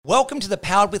Welcome to the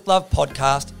Powered with Love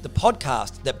podcast, the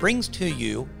podcast that brings to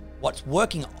you what's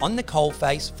working on the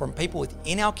coalface from people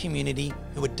within our community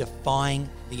who are defying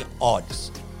the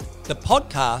odds. The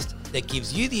podcast that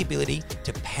gives you the ability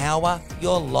to power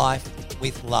your life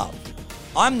with love.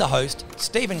 I'm the host,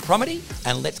 Stephen Cromedy,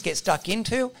 and let's get stuck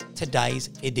into today's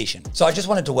edition. So I just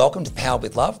wanted to welcome to Powered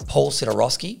with Love, Paul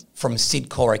Sidorowski from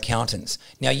Sidcore Accountants.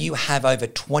 Now, you have over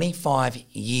 25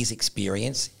 years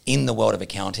experience in the world of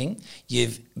accounting.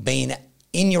 You've been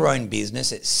in your own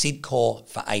business at Sidcore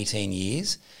for 18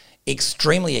 years,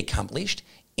 extremely accomplished,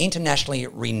 internationally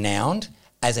renowned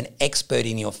as an expert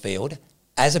in your field,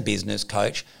 as a business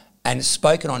coach, and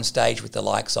spoken on stage with the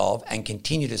likes of, and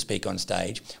continue to speak on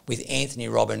stage with Anthony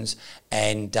Robbins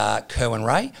and Kerwin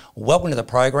Ray. Welcome to the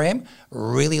program.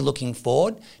 Really looking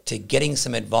forward to getting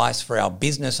some advice for our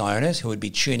business owners who would be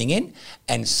tuning in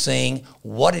and seeing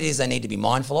what it is they need to be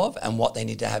mindful of and what they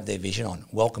need to have their vision on.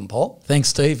 Welcome, Paul. Thanks,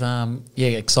 Steve.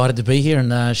 Excited to be here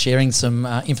and sharing some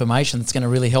information that's going to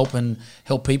really help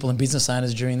people and business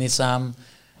owners during this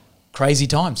crazy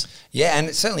times. Yeah, and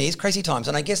it certainly is crazy times.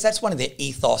 And I guess that's one of the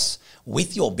ethos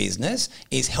with your business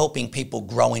is helping people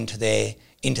grow into their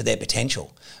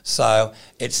potential. So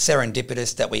it's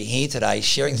serendipitous that we're here today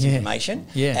sharing this information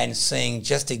and seeing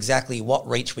just exactly what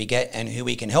reach we get and who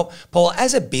we can help. Paul,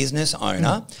 as a business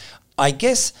owner, I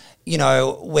guess,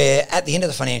 we're at the end of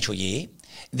the financial year.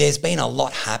 There's been a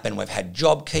lot happen. We've had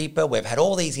JobKeeper, we've had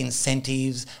all these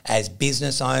incentives as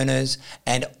business owners,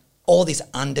 and all this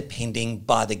underpinning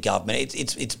by the government.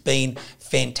 It's been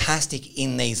fantastic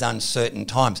in these uncertain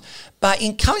times. But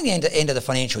in coming the end of the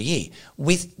financial year,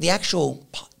 with the actual,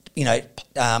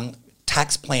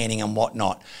 tax planning and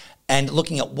whatnot, and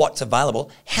looking at what's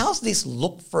available, how's this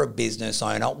look for a business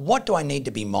owner? What do I need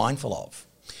to be mindful of?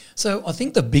 So I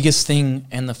think the biggest thing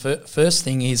and the first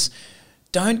thing is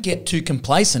don't get too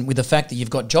complacent with the fact that you've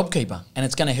got JobKeeper and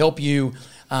it's going to help you.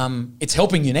 It's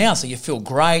helping you now, so you feel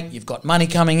great, you've got money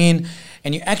coming in,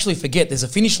 and you actually forget there's a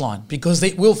finish line because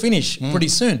it will finish pretty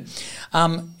soon.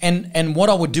 And what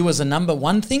I would do as a number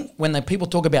one thing when people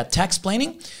talk about tax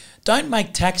planning, don't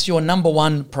make tax your number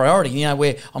one priority,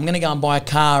 where I'm going to go and buy a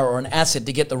car or an asset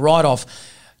to get the write-off.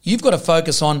 You've got to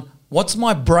focus on what's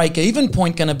my break-even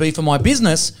point going to be for my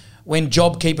business when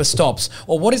JobKeeper stops,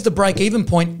 or what is the break-even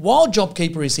point while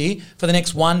JobKeeper is here for the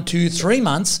next 1, 2, 3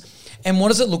 months, and what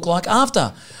does it look like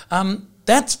after?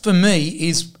 That's, for me,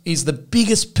 is the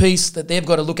biggest piece that they've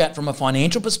got to look at from a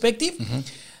financial perspective.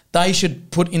 They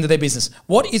should put into their business.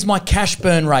 What is my cash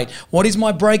burn rate? What is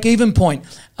my break-even point?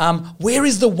 Where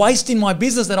is the waste in my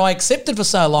business that I accepted for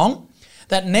so long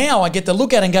that now I get to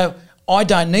look at and go, I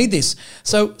don't need this.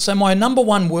 So my number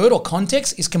one word or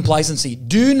context is complacency.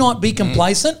 Do not be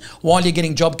complacent while you're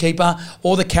getting JobKeeper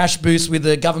or the cash boost with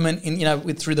the government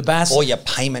through the BAS. Or your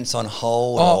payments on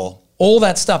hold. All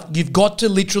that stuff. You've got to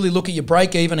literally look at your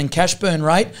break even and cash burn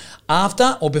rate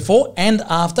after or before and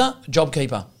after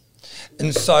JobKeeper.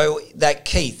 And so that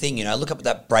key thing, look up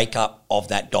that breakup of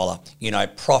that dollar,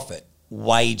 profit,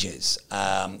 wages,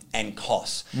 and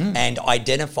costs, and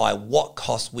identify what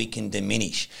costs we can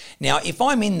diminish. Now, if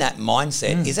I'm in that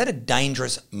mindset, is that a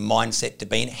dangerous mindset to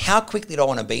be in? How quickly do I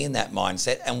want to be in that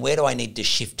mindset, and where do I need to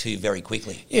shift to very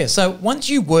quickly? Yeah, so once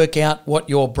you work out what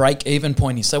your break-even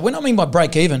point is, so when I mean by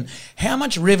break-even, how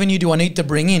much revenue do I need to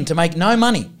bring in to make no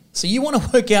money? So you want to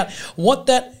work out what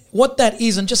that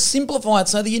is and just simplify it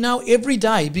so that you know every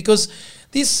day, because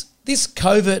this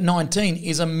COVID-19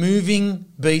 is a moving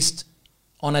beast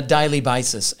on a daily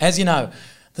basis. As you know,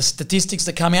 the statistics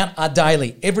that come out are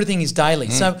daily. Everything is daily.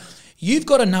 So you've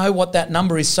got to know what that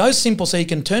number is so simple so you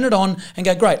can turn it on and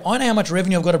go, great, I know how much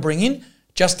revenue I've got to bring in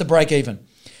just to break even.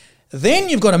 Then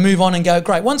you've got to move on and go,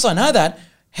 great, once I know that,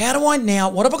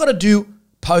 what have I got to do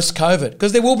post-COVID?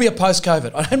 Because there will be a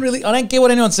post-COVID. I don't care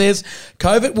what anyone says.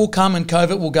 COVID will come and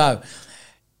COVID will go.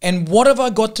 And what have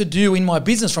I got to do in my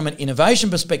business from an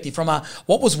innovation perspective, from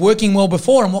what was working well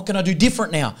before and what can I do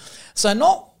different now? So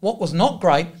not what was not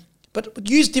great, but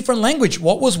use different language.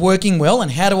 What was working well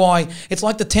and it's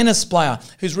like the tennis player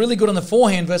who's really good on the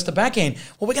forehand versus the backhand.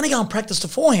 Well, we're going to go and practice the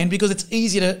forehand because it's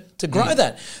easier to grow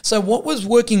that. So what was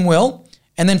working well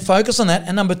and then focus on that.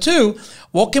 And number two,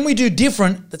 what can we do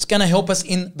different that's going to help us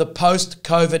in the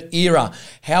post-COVID era?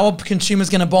 How are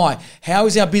consumers going to buy? How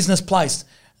is our business placed?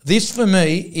 This, for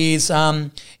me, is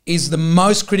the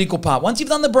most critical part. Once you've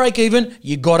done the break even,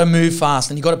 you got to move fast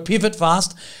and you got to pivot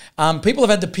fast. People have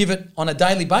had to pivot on a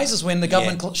daily basis when the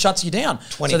government shuts you down.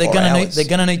 24 so they're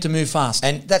going to need to move fast.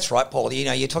 And that's right, Paul. You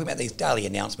know, you're talking about these daily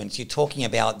announcements. You're talking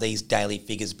about these daily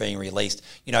figures being released.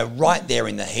 You know, right there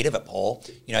in the heat of it, Paul,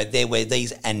 you know, there were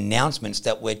these announcements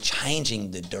that were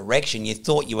changing the direction. You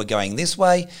thought you were going this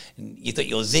way. You thought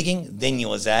you were zigging, then you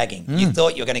were zagging. You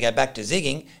thought you were going to go back to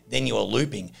zigging, then you were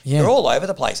looping. You're all over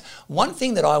the place. One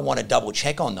thing that I want to double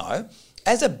check on, though,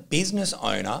 as a business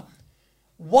owner,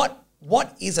 what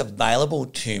is available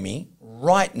to me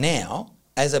right now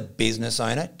as a business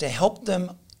owner to help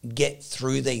them get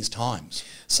through these times?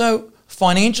 So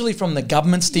financially from the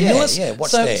government stimulus?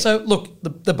 What's there? So look,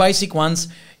 the basic ones,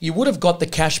 you would have got the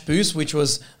cash boost, which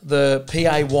was the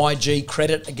PAYG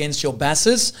credit against your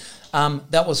BASs.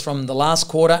 That was from the last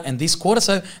quarter and this quarter.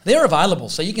 So they're available.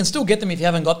 So you can still get them if you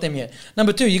haven't got them yet.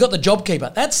 Number 2, you got the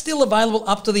JobKeeper. That's still available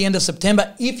up to the end of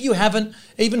September if you haven't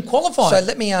even qualified. So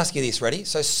let me ask you this, ready?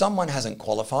 So someone hasn't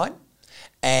qualified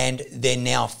and they're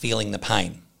now feeling the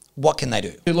pain. What can they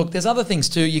do? Look, there's other things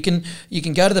too. You can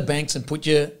go to the banks and put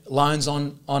your loans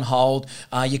on hold,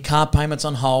 your car payments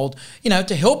on hold, you know,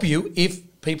 to help you if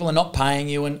people are not paying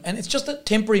you, and it's just a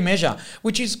temporary measure,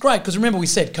 which is great because remember we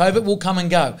said COVID will come and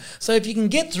go. So if you can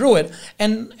get through it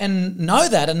and know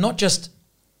that and not just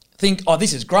think, oh,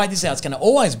 this is great, this is how it's going to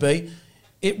always be,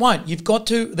 it won't. You've got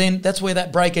to, then that's where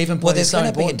that break-even point is so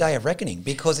important. Well, there's going to be a day of reckoning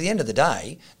because at the end of the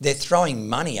day, they're throwing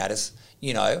money at us,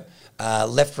 you know,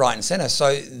 left, right and centre.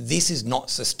 So this is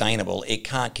not sustainable. It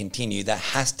can't continue. There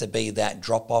has to be that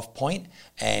drop-off point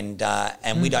and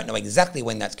we don't know exactly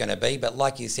when that's going to be, but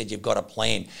like you said, you've got a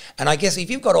plan. And I guess if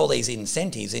you've got all these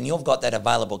incentives and you've got that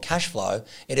available cash flow,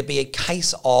 it'd be a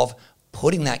case of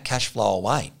putting that cash flow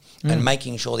away and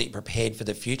making sure that you're prepared for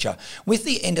the future. With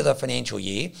the end of the financial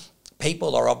year,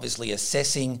 people are obviously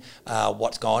assessing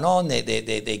what's going on. They're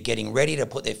getting ready to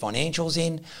put their financials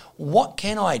in. What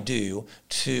can I do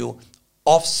to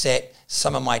offset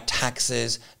some of my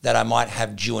taxes that I might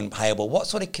have due and payable? What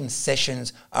sort of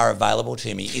concessions are available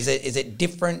to me? Is it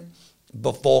different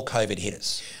before COVID hit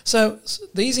us? So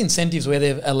these incentives where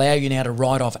they allow you now to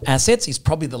write off assets is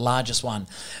probably the largest one.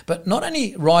 But not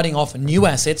only writing off new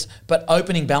assets, but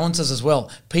opening balances as well.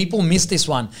 People miss this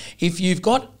one. If you've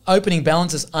got opening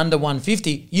balances under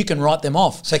 150, you can write them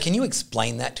off. So can you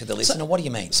explain that to the listener? What do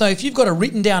you mean? So if you've got a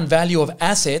written down value of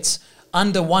assets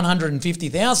under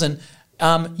 150,000,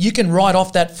 you can write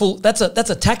off that full. That's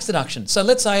a tax deduction. So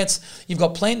let's say you've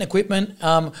got plant and equipment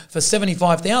for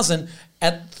 75,000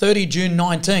 at 30 June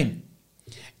 19,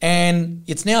 and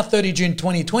it's now 30 June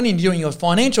 2020. And doing your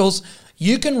financials,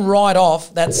 you can write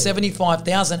off that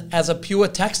 75,000 as a pure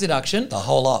tax deduction, the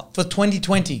whole lot, for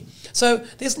 2020. So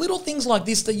there's little things like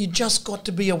this that you just got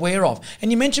to be aware of.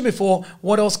 And you mentioned before,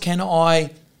 what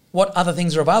other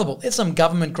things are available? There's some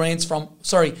government grants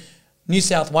New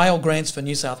South Wales grants for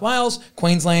New South Wales,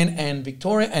 Queensland and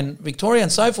Victoria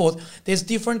and so forth. There's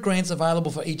different grants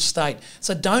available for each state.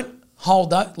 So don't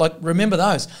hold that, remember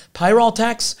those. Payroll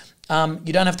tax,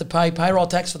 you don't have to pay payroll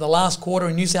tax for the last quarter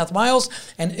in New South Wales,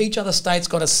 and each other state's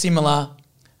got a similar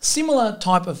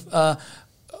type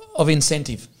of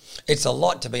incentive. It's a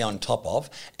lot to be on top of.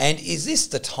 And is this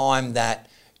the time that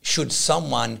should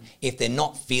someone, if they're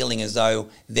not feeling as though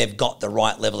they've got the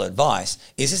right level of advice,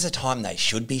 is this a time they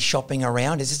should be shopping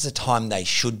around? Is this a time they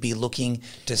should be looking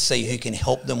to see who can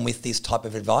help them with this type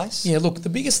of advice? Yeah, look, the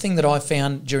biggest thing that I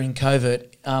found during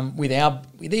COVID, with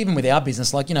our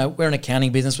business, we're an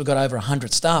accounting business, we've got over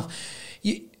 100 staff.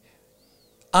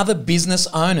 Other business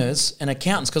owners and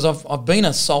accountants, because I've been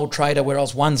a sole trader where I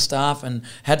was one staff and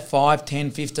had 5, 10,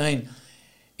 15.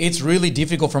 It's really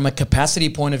difficult from a capacity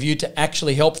point of view to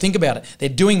actually help. Think about it. They're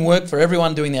doing work for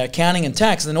everyone, doing their accounting and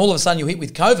tax, and then all of a sudden you hit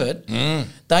with COVID.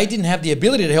 They didn't have the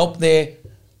ability to help their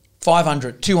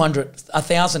 500, 200,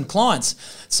 1,000 clients.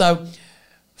 So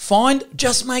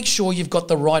just make sure you've got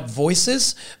the right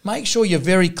voices. Make sure you're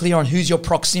very clear on who's your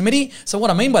proximity. So what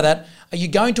I mean by that, are you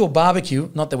going to a barbecue,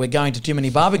 not that we're going to too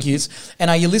many barbecues, and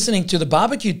are you listening to the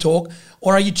barbecue talk,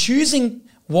 or are you choosing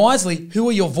wisely who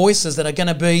are your voices that are going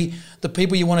to be the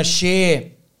people you want to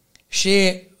share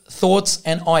thoughts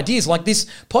and ideas? Like this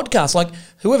podcast, like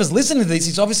whoever's listening to this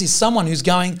is obviously someone who's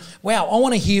going, wow, I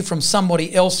want to hear from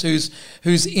somebody else who's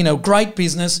in a great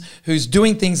business, who's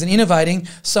doing things and innovating,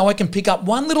 so I can pick up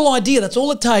one little idea. That's all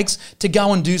it takes to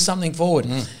go and do something forward.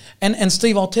 And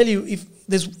Steve, I'll tell you,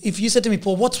 if you said to me,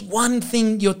 Paul, what's one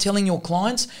thing you're telling your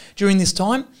clients during this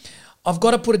time? I've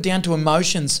got to put it down to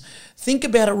emotions. Think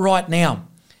about it right now.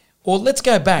 Or let's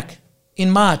go back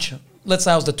in March. Let's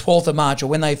say it was the 12th of March, or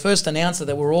when they first announced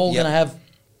that we're all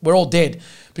we're all dead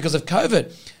because of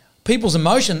COVID. people's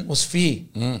emotion was fear.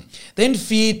 Then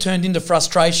fear turned into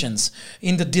frustrations,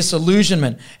 into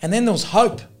disillusionment, and then there was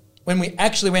hope when we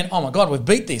actually went, oh my God, we've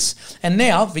beat this. And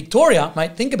now Victoria,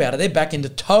 mate, think about it, they're back into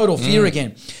total fear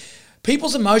again.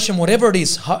 People's emotion, whatever it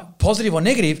is, positive or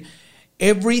negative,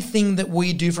 everything that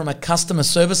we do from a customer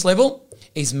service level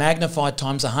is magnified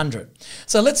times 100.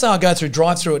 So let's say I go through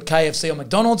drive-through at KFC or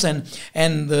McDonald's and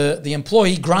the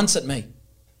employee grunts at me.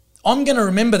 I'm going to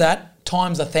remember that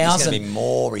times 1,000. He's going to be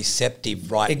more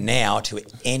receptive now to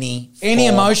any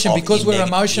emotion because we're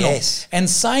emotional. Yes. And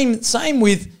same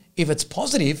with if it's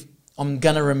positive, I'm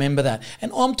going to remember that.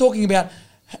 And I'm talking about,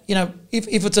 if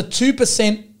it's a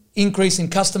 2% increase in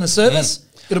customer service,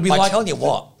 it'll be I tell you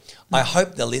what, I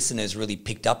hope the listeners really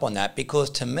picked up on that, because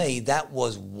to me that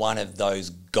was one of those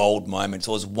gold moments,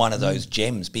 or was one of those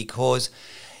gems, because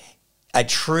a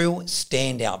true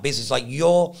standout business, like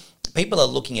people are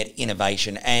looking at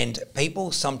innovation, and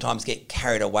people sometimes get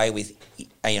carried away with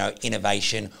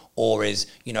innovation, or as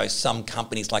some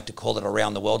companies like to call it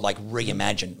around the world, like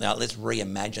reimagine. Now let's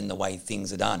reimagine the way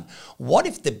things are done. What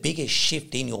if the biggest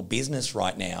shift in your business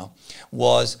right now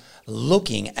was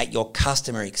looking at your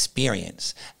customer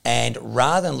experience, and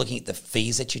rather than looking at the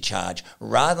fees that you charge,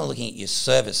 rather than looking at your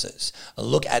services,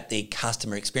 look at the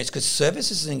customer experience, because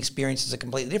services and experiences are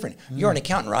completely different. You're an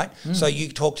accountant, right? So you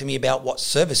talk to me about what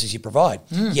services you provide.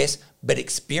 Yes, but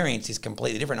experience is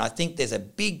completely different. I think there's a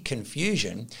big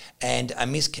confusion and a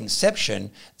misconception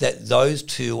that those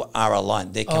two are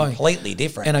aligned. They're completely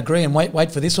different. And agree. And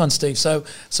wait for this one, Steve. So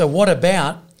what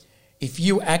about if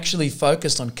you actually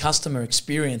focused on customer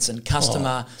experience and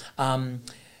customer,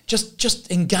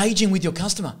 just engaging with your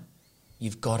customer?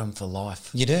 You've got them for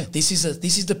life. You do. This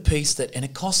is the piece that, and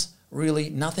it costs really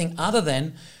nothing other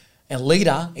than a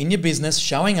leader in your business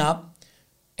showing up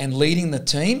and leading the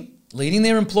team, leading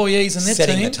their employees and their team.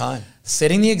 Setting the time.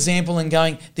 Setting the example and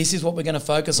going, this is what we're going to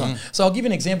focus on. So I'll give you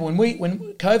an example. When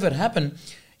COVID happened,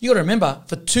 you got to remember,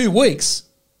 for 2 weeks,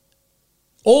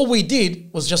 all we did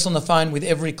was just on the phone with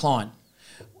every client.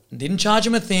 Didn't charge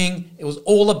them a thing. It was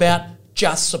all about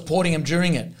just supporting them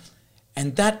during it.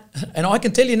 And I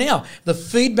can tell you now, the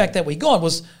feedback that we got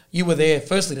was you were there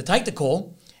firstly to take the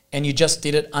call, and you just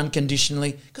did it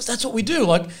unconditionally, because that's what we do.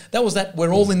 Like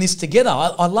we're all in this together.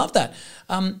 I love that.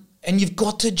 And you've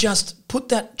got to just put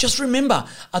that, just remember,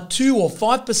 a 2 or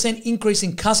 5% increase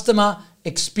in customer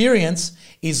experience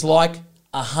is like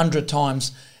 100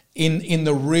 times in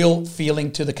the real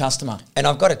feeling to the customer. And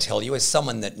I've got to tell you, as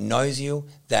someone that knows you,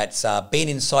 that's been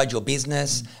inside your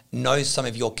business, knows some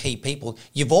of your key people,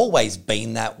 you've always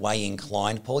been that way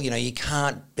inclined, Paul. You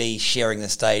can't be sharing the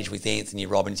stage with Anthony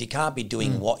Robbins. You can't be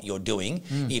doing what you're doing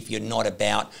if you're not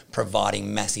about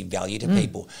providing massive value to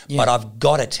people. Yeah. But I've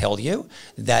got to tell you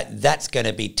that that's going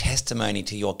to be testimony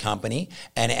to your company.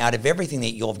 And out of everything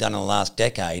that you've done in the last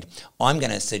decade, I'm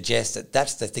going to suggest that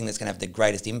that's the thing that's going to have the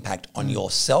greatest impact on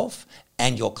yourself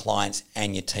and your clients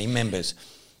and your team members.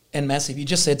 And massive. You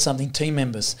just said something, team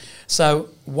members. So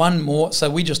one more. So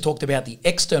we just talked about the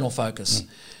external focus.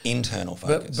 Internal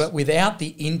focus. But without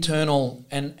the internal,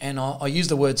 and I use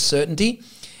the word certainty,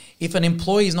 if an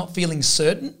employee is not feeling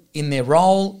certain in their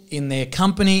role, in their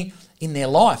company, in their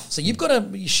life. So you've got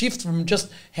to shift from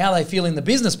just how they feel in the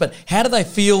business, but how do they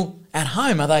feel at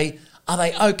home? Are they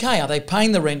okay? Are they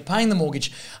paying the rent, paying the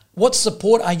mortgage? What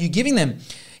support are you giving them?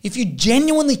 If you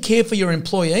genuinely care for your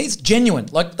employees, genuine,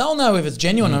 like they'll know if it's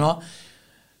genuine or not,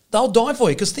 they'll die for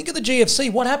you. Because think of the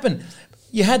GFC. What happened?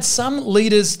 You had some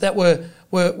leaders that were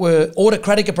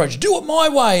autocratic approach. Do it my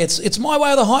way. It's my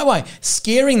way or the highway.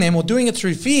 Scaring them or doing it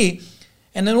through fear.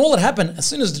 And then all that happened, as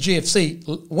soon as the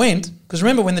GFC went, because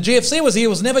remember, when the GFC was here, it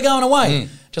was never going away.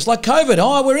 Just like COVID.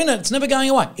 Oh, we're in it. It's never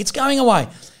going away. It's going away.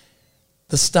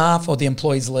 The staff or the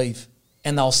employees leave.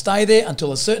 And they'll stay there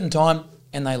until a certain time,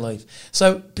 and they leave.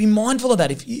 So be mindful of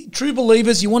that. If you true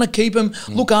believers, you want to keep them,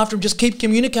 look after them, just keep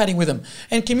communicating with them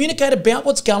and communicate about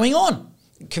what's going on.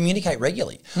 Communicate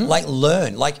regularly, like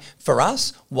learn. Like for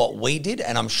us, what we did,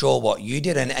 and I'm sure what you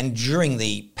did, and during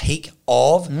the peak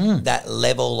of that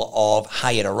level of,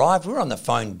 hey, it arrived, we were on the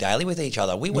phone daily with each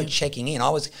other. We were checking in.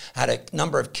 I had a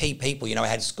number of key people. I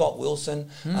had Scott Wilson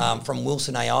from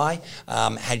Wilson AI,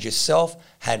 had yourself,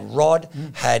 had Rod,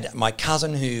 had my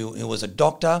cousin who was a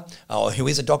doctor, or who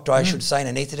is a doctor, I should say,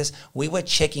 an anaesthetist. We were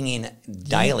checking in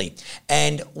daily.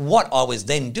 And what I was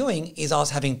then doing is I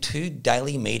was having 2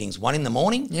 daily meetings, one in the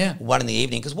morning, one in the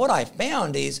evening. Because what I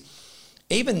found is,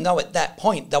 even though at that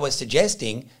point they were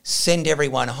suggesting send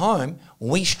everyone home,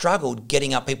 we struggled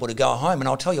getting up people to go home, and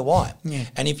I'll tell you why.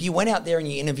 And if you went out there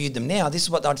and you interviewed them now, this is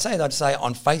what they'd say. They'd say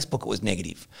on Facebook it was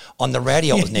negative. On the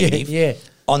radio it was negative.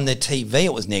 On the TV,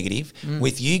 it was negative.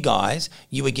 With you guys,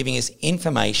 you were giving us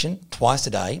information twice a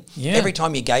day. Yeah. Every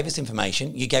time you gave us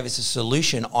information, you gave us a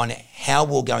solution on how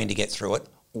we're going to get through it,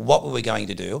 what we were going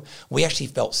to do. We actually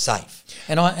felt safe.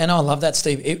 And I love that,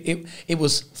 Steve. It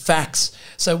was facts.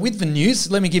 So with the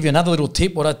news, let me give you another little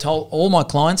tip. What I told all my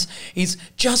clients is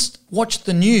just watch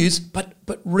the news, but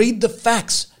read the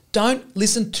facts. Don't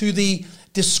listen to the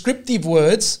descriptive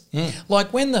words,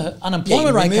 like when the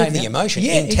unemployment rate came remove out. the emotion.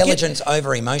 Intelligence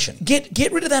over emotion.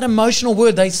 Get rid of that emotional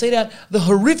word. They set out the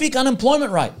horrific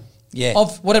unemployment rate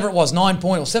of whatever it was, 9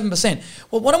 point or 7%.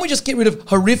 Well, why don't we just get rid of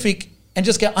horrific and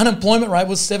just go unemployment rate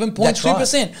was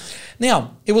 7.2%. Right.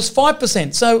 Now, it was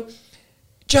 5%. So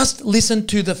just listen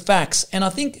to the facts. And I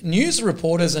think news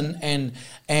reporters and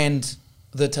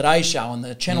the Today Show and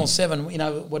the Channel 7,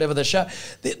 whatever the show,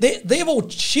 they've all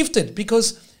shifted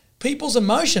because people's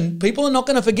emotion, people are not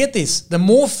going to forget this. The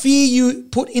more fear you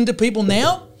put into people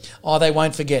now, they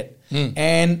won't forget.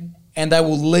 And they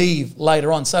will leave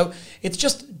later on. So it's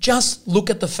just look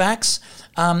at the facts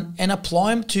and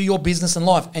apply them to your business and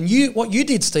life. And what you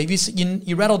did, Steve,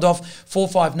 you rattled off 4 or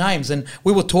 5 names, and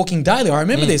we were talking daily. I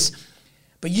remember this.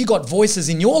 But you got voices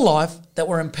in your life that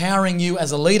were empowering you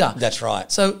as a leader. That's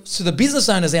right. So the business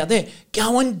owners out there,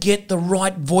 go and get the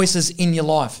right voices in your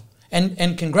life.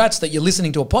 And congrats that you're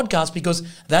listening to a podcast, because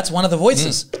that's one of the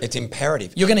voices. It's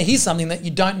imperative. You're going to hear something that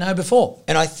you don't know before.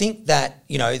 And I think that,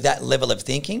 that level of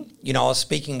thinking, I was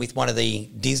speaking with one of the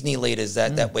Disney leaders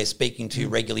that we're speaking to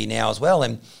regularly now as well.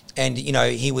 And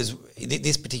he was,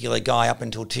 this particular guy up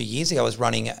until 2 years ago was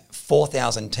running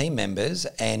 4,000 team members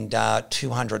and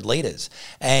 200 leaders.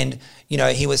 And,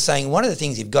 he was saying one of the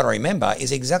things you've got to remember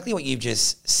is exactly what you've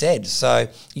just said. So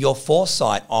your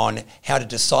foresight on how to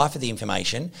decipher the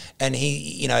information, and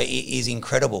he, is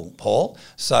incredible, Paul.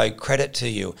 So credit to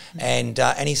you. And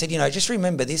he said, just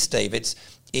remember this, Steve,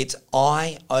 it's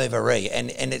I over E, and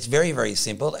it's very, very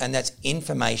simple, and that's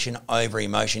information over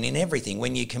emotion in everything.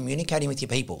 When you're communicating with your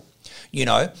people, you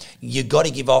got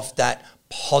to give off that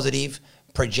positive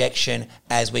projection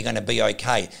as we're going to be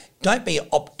okay. Don't be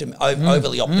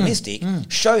overly optimistic.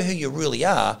 Show who you really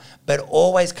are, but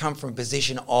always come from a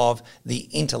position of the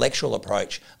intellectual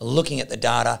approach, looking at the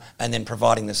data and then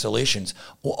providing the solutions.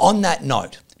 Well, on that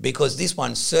note, because this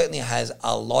one certainly has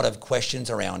a lot of questions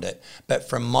around it, but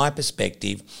from my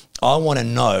perspective, I want to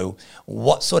know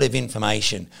what sort of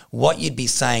information, what you'd be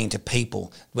saying to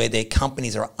people where their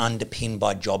companies are underpinned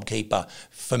by JobKeeper.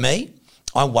 For me,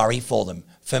 I worry for them.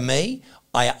 For me,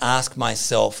 I ask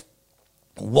myself,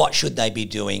 what should they be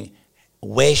doing?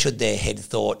 Where should their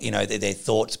their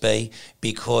thoughts be?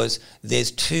 Because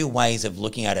there's 2 ways of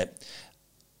looking at it.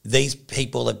 These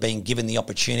people have been given the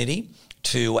opportunity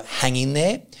to hang in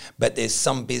there, but there's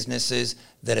some businesses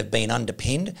that have been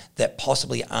underpinned that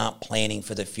possibly aren't planning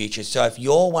for the future. So if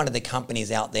you're one of the companies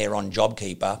out there on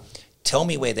JobKeeper, tell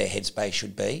me where their headspace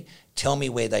should be. Tell me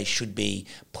where they should be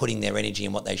putting their energy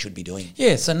and what they should be doing.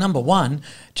 Yeah, so number 1,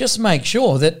 just make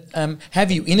sure that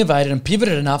have you innovated and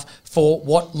pivoted enough for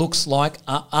what looks like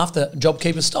after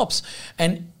JobKeeper stops.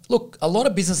 And look, a lot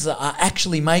of businesses are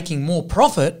actually making more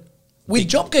profit with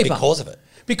JobKeeper. Because of it.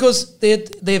 Because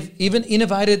they've even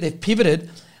innovated, they've pivoted.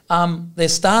 Their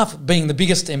staff being the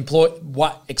biggest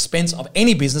expense of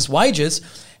any business, wages,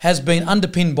 has been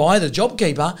underpinned by the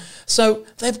JobKeeper. So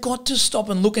they've got to stop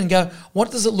and look and go,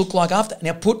 what does it look like after?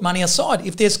 Now put money aside.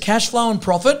 If there's cash flow and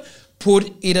profit,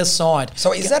 put it aside.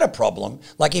 So is that a problem?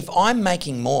 Like if I'm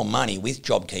making more money with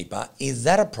JobKeeper, is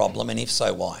that a problem? And if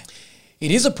so, why? It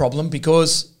is a problem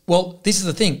because, well, this is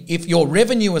the thing. If your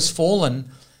revenue has fallen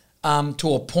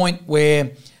to a point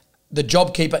where the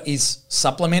JobKeeper is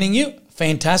supplementing you,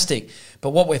 fantastic.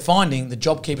 But what we're finding, the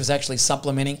JobKeeper is actually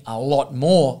supplementing a lot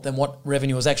more than what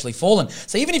revenue has actually fallen.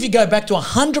 So even if you go back to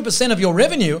 100% of your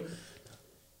revenue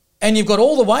and you've got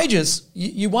all the wages,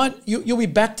 you'll be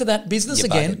back to that business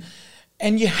again. Bugging.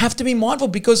 And you have to be mindful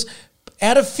because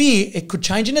out of fear, it could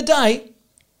change in a day.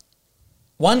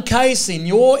 One case in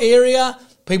your area,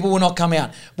 people will not come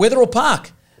out. Wetherill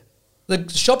Park, the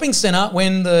shopping centre,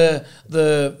 when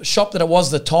the shop that it was,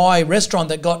 the Thai restaurant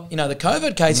that got the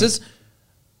COVID cases,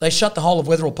 they shut the whole of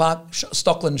Wetherill Park,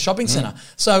 Stockland Shopping Centre.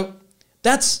 So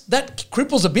that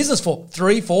cripples a business for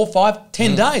 3, 4, 5,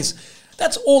 10 days.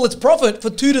 That's all its profit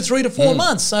for 2 to 3 to 4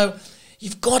 months. So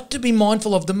you've got to be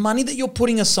mindful of the money that you're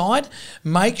putting aside.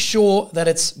 Make sure that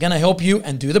it's going to help you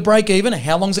and do the break even.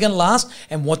 How long is it going to last?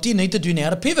 And what do you need to do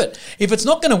now to pivot? If it's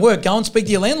not going to work, go and speak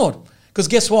to your landlord. Because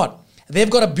guess what?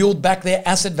 They've got to build back their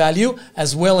asset value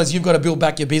as well as you've got to build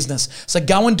back your business. So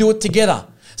go and do it together.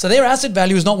 So their asset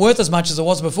value is not worth as much as it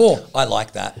was before. I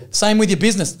like that. Same with your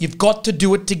business. You've got to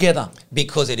do it together.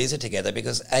 Because it is a together,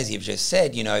 because as you've just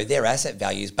said, their asset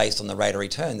value is based on the rate of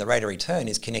return. The rate of return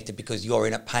is connected because you're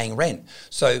in it paying rent.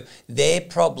 So they're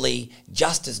probably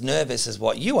just as nervous as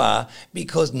what you are,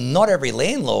 because not every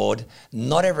landlord,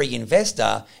 not every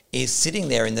investor is sitting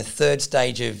there in the third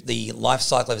stage of the life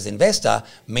cycle of his investor,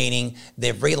 meaning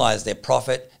they've realised their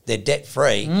profit, they're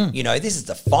debt-free. This is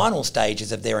the final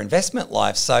stages of their investment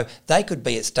life. So they could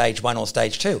be at stage 1 or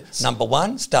stage 2. Number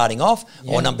 1, starting off,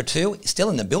 or number 2, still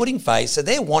in the building phase. So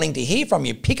they're wanting to hear from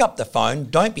you. Pick up the phone.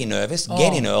 Don't be nervous.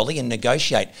 Get in early and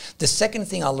negotiate. The second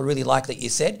thing I really like that you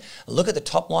said, look at the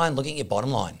top line, look at your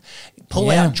bottom line.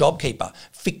 Pull out JobKeeper.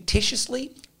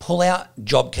 Fictitiously, pull out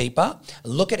JobKeeper,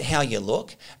 look at how you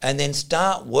look, and then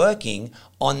start working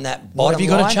on that bottom line. What have you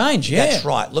got to change? Yeah. That's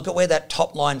right. Look at where that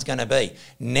top line's going to be.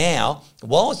 Now,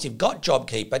 whilst you've got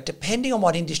JobKeeper, depending on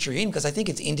what industry you're in, because I think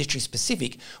it's industry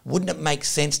specific, wouldn't it make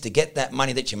sense to get that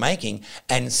money that you're making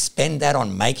and spend that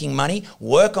on making money?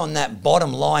 Work on that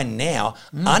bottom line now,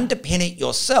 underpin it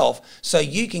yourself so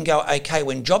you can go, okay,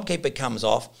 when JobKeeper comes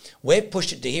off, we've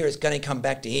pushed it to here, it's going to come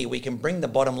back to here. We can bring the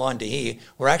bottom line to here.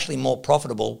 We're actually more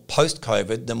profitable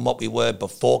post-COVID than what we were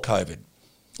before COVID.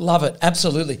 Love it.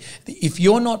 Absolutely. If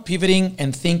you're not pivoting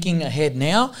and thinking ahead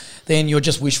now, then you're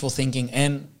just wishful thinking,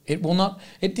 and it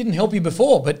didn't help you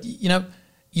before, but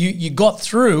you got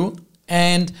through.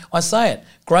 And I say it,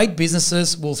 great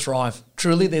businesses will thrive.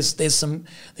 Truly, there's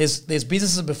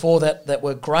businesses before that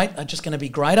were great, are just going to be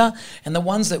greater, and the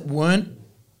ones that weren't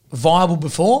viable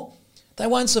before, they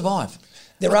won't survive.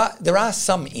 There are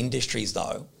some industries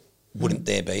though, wouldn't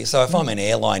there be? So if I'm an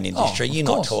airline industry, you're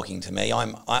not talking to me.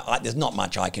 There's not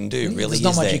much I can do, really. There's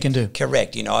not much you can do.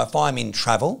 Correct. If I'm in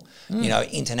travel,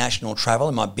 international travel,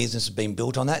 and my business has been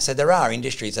built on that. So there are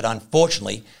industries that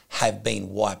unfortunately have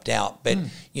been wiped out. But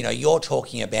you're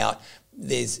talking about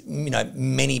there's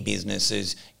many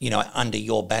businesses under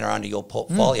your banner, under your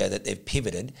portfolio that they've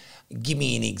pivoted. Give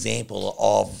me an example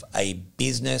of a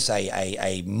business,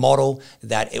 a model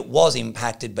that it was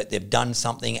impacted, but they've done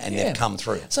something and they've come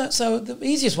through. So the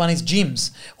easiest one is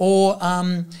gyms or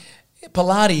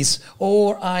Pilates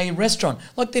or a restaurant.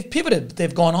 Like, they've pivoted,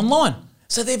 they've gone online.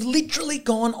 So they've literally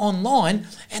gone online,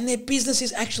 and their business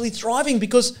is actually thriving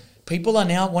because people are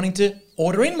now wanting to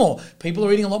order in more. People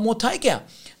are eating a lot more takeout.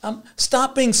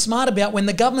 Start being smart about when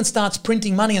the government starts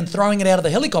printing money and throwing it out of the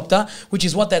helicopter, which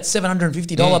is what that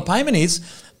 $750 payment is,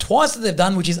 twice that they've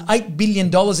done, which is $8 billion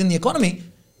in the economy.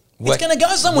 It's going to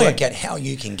go somewhere. Work out how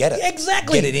you can get it.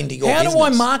 Exactly. Get it into your business. How do I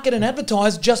market and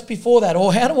advertise just before that?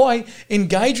 Or how do I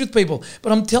engage with people?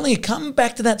 But I'm telling you, come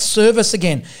back to that service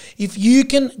again. If you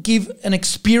can give an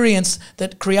experience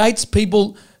that creates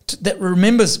people that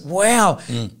remembers, wow,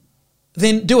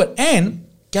 then do it. And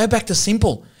go back to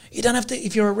simple. You don't have to,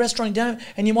 if you're a restaurant,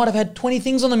 and you might have had 20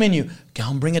 things on the menu, go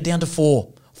and bring it down to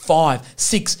 4, 5,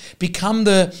 6. Become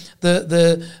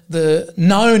the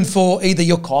known for either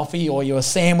your coffee or your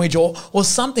sandwich or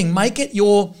something. Make it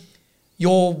your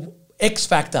X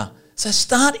factor. So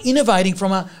start innovating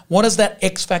from what does that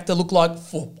X factor look like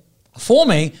for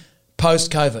me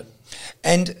post-COVID?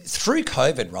 And through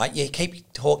COVID, right, you keep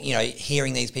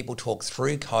hearing these people talk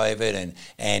through COVID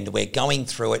and we're going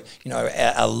through it.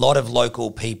 A lot of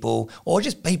local people or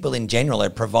just people in general are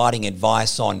providing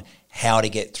advice on how to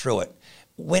get through it.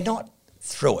 We're not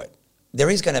through it. There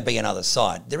is going to be another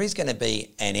side. There is going to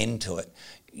be an end to it.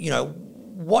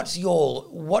 What are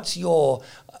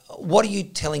you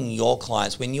telling your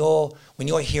clients when you're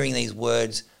hearing these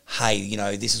words, hey,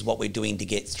 this is what we're doing to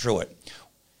get through it?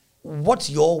 What's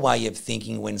your way of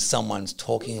thinking when someone's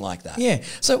talking like that? Yeah.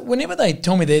 So whenever they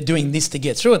tell me they're doing this to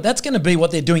get through it, that's going to be what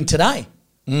they're doing today.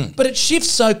 But it shifts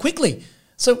so quickly.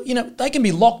 So, they can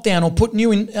be locked down or put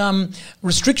new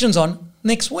restrictions on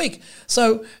next week.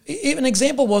 So an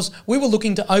example was we were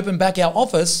looking to open back our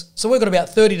office. So we've got about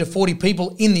 30 to 40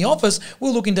 people in the office. We're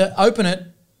looking to open it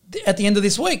at the end of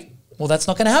this week. Well, that's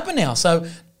not going to happen now. So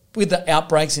with the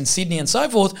outbreaks in Sydney and so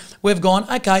forth, we've gone,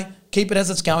 okay, keep it as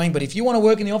it's going. But if you want to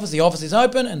work in the office is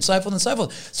open and so forth and so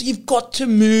forth. So you've got to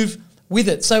move with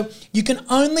it. So you can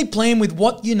only plan with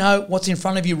what what's in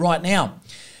front of you right now.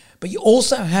 But you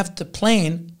also have to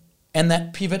plan and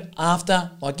that pivot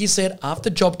after, like you said, after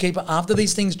JobKeeper, after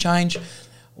these things change,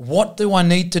 what do I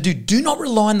need to do? Do not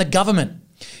rely on the government.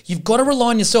 You've got to rely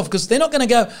on yourself because they're not going to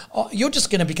go, you're just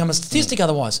going to become a statistic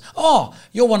otherwise.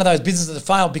 You're one of those businesses that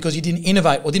failed because you didn't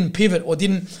innovate or didn't pivot or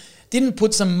didn't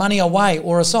put some money away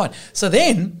or aside. So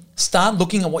then start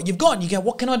looking at what you've got. And you go,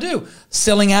 what can I do?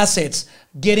 Selling assets,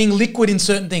 getting liquid in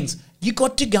certain things. You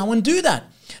got to go and do that.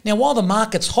 Now, while the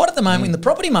market's hot at the moment in the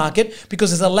property market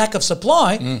because there's a lack of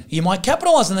supply, you might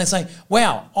capitalise and they say,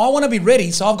 wow, I want to be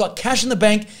ready so I've got cash in the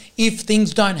bank if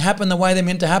things don't happen the way they're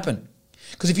meant to happen.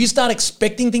 Because if you start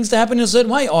expecting things to happen in a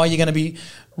certain way, you're going to be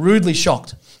rudely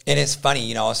shocked. And it's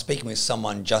funny, I was speaking with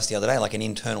someone just the other day, like an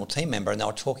internal team member, and they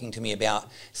were talking to me about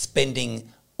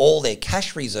spending all their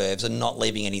cash reserves and not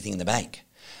leaving anything in the bank.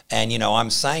 And, I'm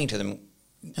saying to them,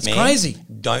 that's crazy.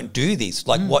 Don't do this.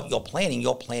 Like what you're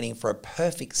planning for a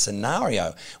perfect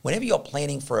scenario. Whenever you're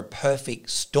planning for a perfect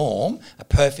storm, a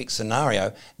perfect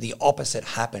scenario, the opposite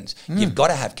happens. You've got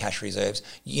to have cash reserves.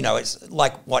 It's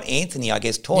like what Anthony, I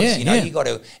guess, taught us. You've got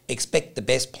to expect the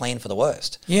best, plan for the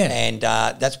worst. Yeah. And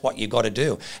that's what you've got to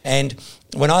do. And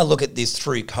when I look at this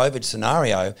through COVID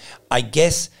scenario, I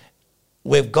guess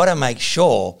we've got to make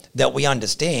sure that we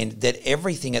understand that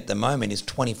everything at the moment is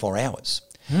 24 hours.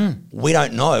 We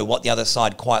don't know what the other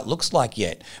side quite looks like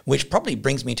yet, which probably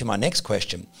brings me to my next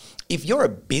question. If you're a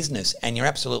business and you're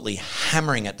absolutely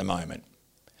hammering at the moment,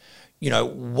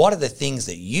 what are the things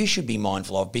that you should be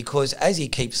mindful of? Because as you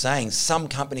keep saying, some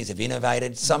companies have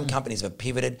innovated, some companies have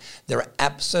pivoted. They're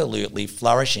absolutely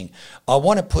flourishing. I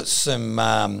want to put some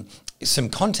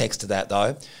context to that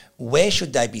though. Where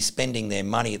should they be spending their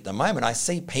money at the moment? I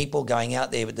see people going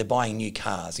out there, but they're buying new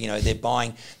cars.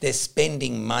 They're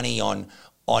spending money on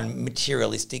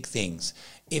materialistic things.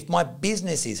 If my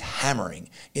business is hammering,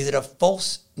 is it a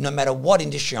false, no matter what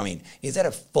industry I'm in, is that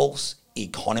a false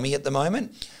economy at the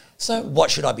moment? So what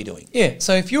should I be doing? Yeah,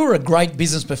 so if you were a great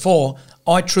business before,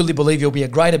 I truly believe you'll be a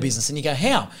greater business. And you go,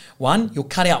 how? One, you'll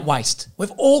cut out waste.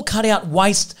 We've all cut out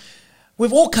waste.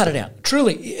 We've all cut it out,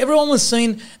 truly. Everyone was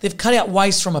seen, they've cut out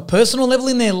waste from a personal level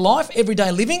in their life,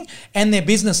 everyday living, and their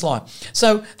business life.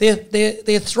 So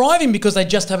they're thriving because they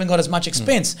just haven't got as much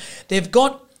expense. They've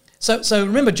got, so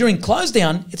remember, during close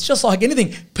down, it's just like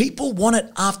anything. People want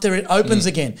it after it opens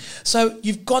again. So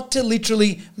you've got to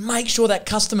literally make sure that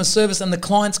customer service and the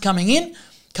clients coming in,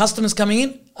 customers coming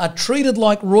in, are treated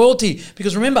like royalty.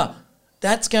 Because remember,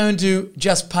 that's going to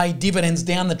just pay dividends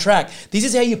down the track. This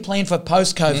is how you plan for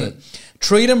post-COVID.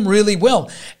 Treat them really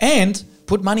well and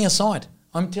put money aside.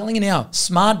 I'm telling you now,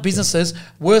 smart businesses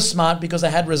were smart because they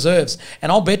had reserves.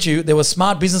 And I'll bet you there were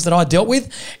smart business that I dealt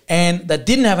with and that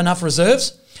didn't have enough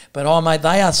reserves. But mate,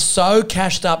 they are so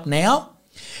cashed up now,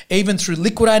 even through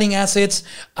liquidating assets,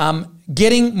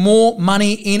 getting more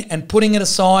money in and putting it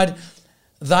aside.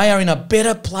 They are in a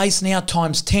better place now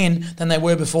times 10 than they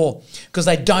were before because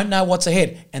they don't know what's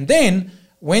ahead. And then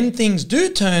when things do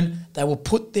turn, they will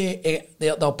put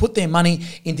they'll put their money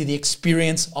into the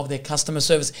experience of their customer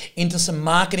service, into some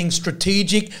marketing,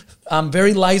 strategic,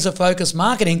 very laser-focused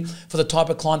marketing for the type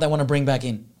of client they want to bring back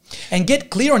in. And get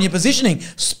clear on your positioning.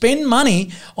 Spend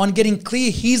money on getting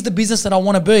clear, here's the business that I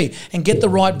want to be, and get the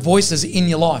right voices in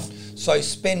your life. So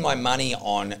spend my money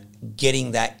on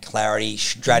getting that clarity,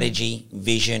 strategy,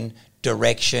 vision,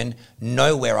 direction,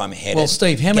 know where I'm headed. Well,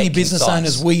 Steve, how many business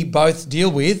owners we both deal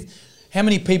with, how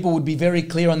many people would be very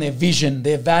clear on their vision,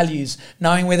 their values,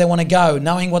 knowing where they want to go,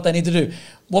 knowing what they need to do?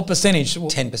 What percentage?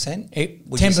 10%?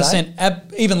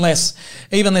 10%, even less.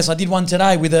 Even less. I did one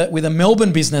today with a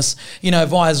Melbourne business,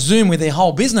 via Zoom with their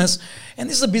whole business. And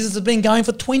this is a business that's been going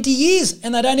for 20 years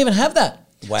and they don't even have that.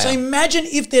 Wow. So imagine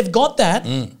if they've got that,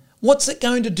 what's it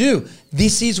going to do?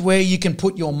 This is where you can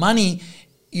put your money,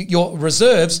 your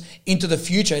reserves into the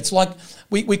future. It's like,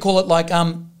 we call it like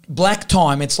black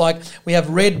time. It's like we have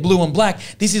red, blue and black.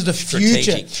 This is the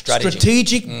future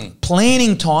strategic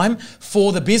planning time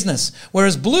for the business.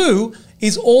 Whereas blue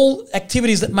is all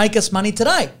activities that make us money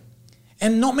today.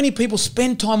 And not many people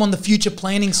spend time on the future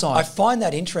planning side. I find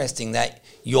that interesting that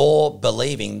you're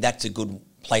believing that's a good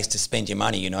place to spend your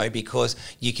money, because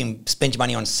you can spend your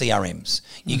money on CRMs.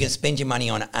 You can spend your money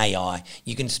on AI.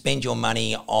 You can spend your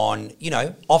money on,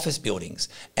 office buildings.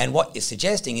 And what you're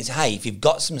suggesting is, hey, if you've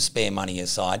got some spare money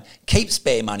aside, keep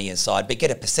spare money aside, but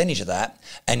get a percentage of that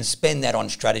and spend that on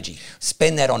strategy.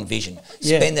 Spend that on vision.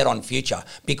 Spend that on future.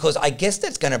 Because I guess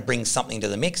that's going to bring something to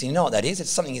the mix. And you know what that is?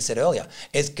 It's something you said earlier.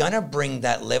 It's going to bring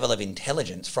that level of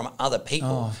intelligence from other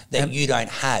people that you don't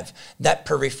have. That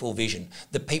peripheral vision.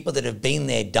 The people that have been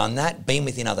there, done that, been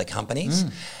within other companies.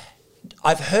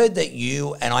 I've heard that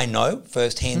you, and I know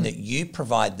firsthand that you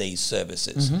provide these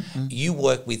services. You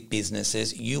work with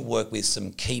businesses, you work with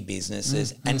some key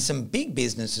businesses and some big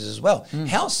businesses as well.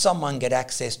 How does someone get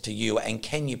access to you and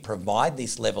can you provide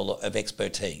this level of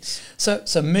expertise?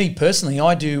 So me personally,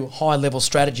 I do high level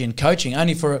strategy and coaching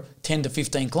only for 10 to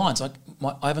 15 clients. I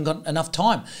haven't got enough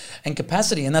time and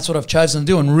capacity, and that's what I've chosen to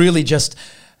do, and really just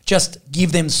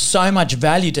give them so much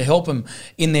value to help them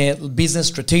in their business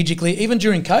strategically. Even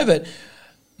during COVID,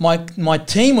 my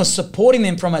team was supporting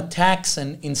them from a tax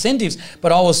and incentives,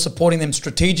 but I was supporting them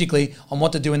strategically on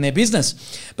what to do in their business.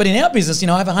 But in our business,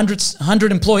 I have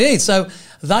 100 employees, so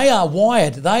they are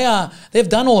wired. They've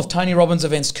done all of Tony Robbins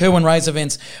events, Kerwin Ray's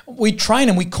events. We train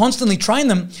them. We constantly train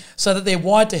them so that they're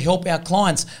wired to help our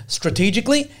clients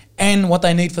strategically and what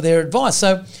they need for their advice.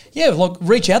 So, look,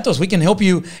 reach out to us. We can help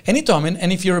you anytime.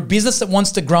 And if you're a business that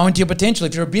wants to grow into your potential,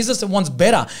 if you're a business that wants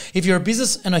better, if you're a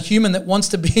business and a human that wants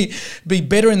to be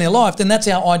better in their life, then that's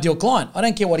our ideal client. I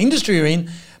don't care what industry you're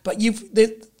in, but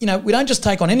we don't just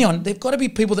take on anyone. They've got to be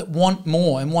people that want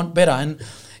more and want better. And,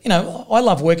 I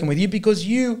love working with you because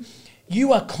you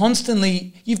are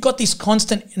constantly, you've got this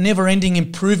constant never-ending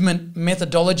improvement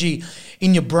methodology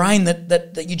in your brain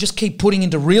that you just keep putting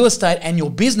into real estate and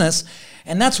your business.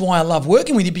 And that's why I love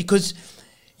working with you, because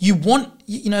you want,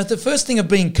 the first thing of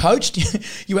being coached,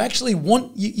 you actually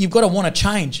want, you've got to want to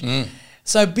change.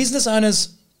 So business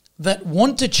owners that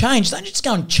want to change, don't just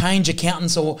go and change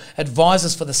accountants or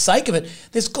advisors for the sake of it.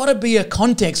 There's got to be a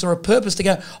context or a purpose to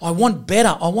go, I want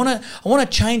better. I want to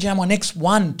change how my next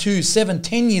 1, 2, 7,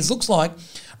 10 years looks like,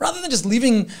 rather than just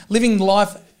living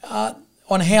life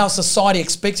on how society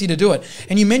expects you to do it.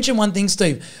 And you mentioned one thing,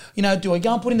 Steve, do I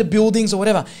go and put into buildings or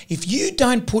whatever? If you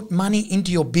don't put money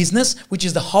into your business, which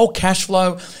is the whole cash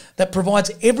flow that provides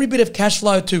every bit of cash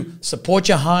flow to support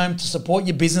your home, to support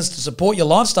your business, to support your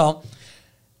lifestyle,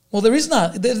 well, there's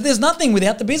nothing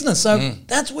without the business. So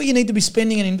that's where you need to be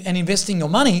spending and investing your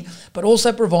money, but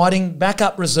also providing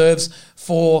backup reserves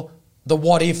for the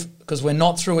what if, because we're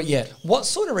not through it yet. What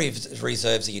sort of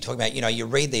reserves are you talking about? You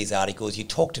read these articles, you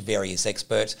talk to various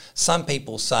experts. Some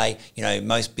people say,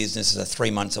 most businesses are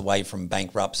 3 months away from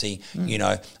bankruptcy,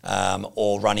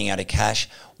 or running out of cash.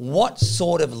 What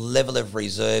sort of level of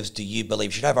reserves do you believe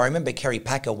you should have? I remember Kerry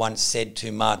Packer once said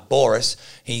to Mark Boris,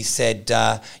 he said,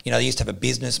 they used to have a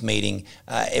business meeting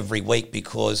every week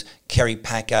because Kerry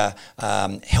Packer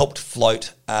helped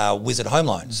float Wizard Home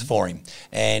Loans for him.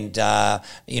 And,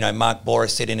 Mark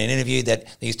Boris said in an interview that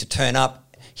they used to turn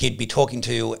up, he'd be talking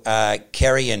to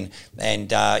Kerry and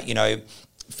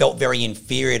felt very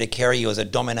inferior to Kerry. He was a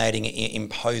dominating,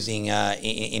 imposing,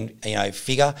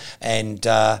 figure. And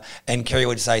Kerry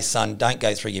would say, son, don't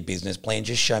go through your business plan,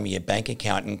 just show me your bank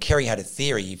account. And Kerry had a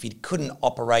theory, if he couldn't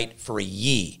operate for a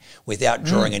year without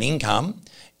drawing an income,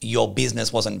 your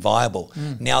business wasn't viable.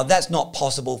 Now, that's not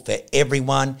possible for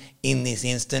everyone in this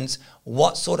instance.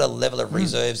 What sort of level of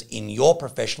reserves, in your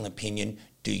professional opinion,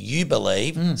 do you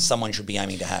believe someone should be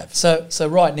aiming to have? So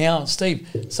right now, Steve,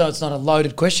 so it's not a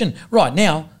loaded question. Right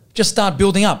now, just start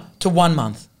building up to 1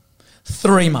 month,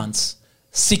 3 months,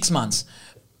 6 months.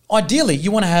 Ideally,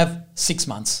 you want to have 6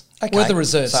 months worth of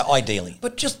reserves. So ideally.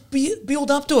 But just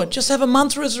build up to it. Just have a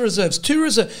month worth of reserves, 2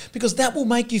 reserves, because that will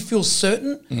make you feel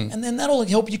certain, and then that'll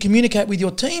help you communicate with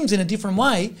your teams in a different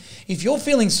way. If you're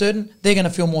feeling certain, they're going to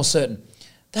feel more certain.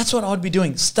 That's what I'd be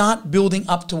doing. Start building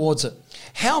up towards it.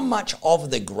 How much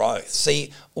of the growth?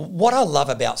 See, what I love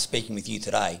about speaking with you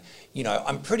today,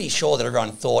 I'm pretty sure that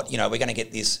everyone thought, we're going to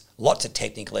get this, lots of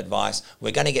technical advice.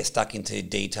 We're going to get stuck into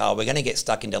detail. We're going to get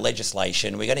stuck into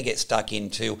legislation. We're going to get stuck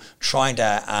into trying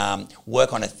to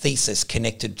work on a thesis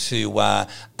connected to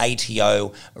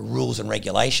ATO rules and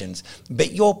regulations.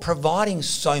 But you're providing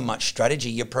so much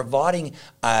strategy. You're providing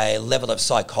a level of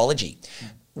psychology.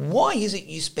 Why is it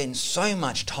you spend so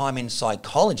much time in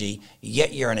psychology,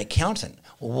 yet you're an accountant?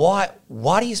 Why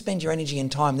do you spend your energy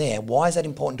and time there? Why is that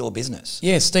important to a business?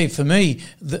 Yeah, Steve, for me,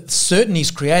 the certainty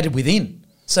is created within.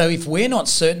 So if we're not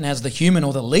certain as the human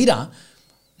or the leader,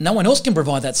 no one else can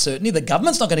provide that certainty. The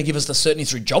government's not going to give us the certainty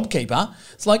through JobKeeper.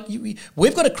 It's like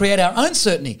we've got to create our own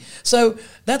certainty. So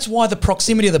that's why the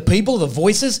proximity of the people, the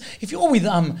voices, if you're with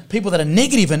people that are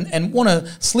negative and want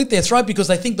to slit their throat because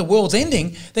they think the world's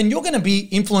ending, then you're going to be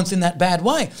influenced in that bad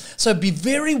way. So be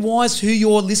very wise who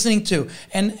you're listening to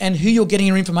and who you're getting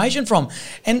your information from.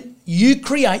 And you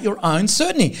create your own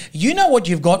certainty. You know what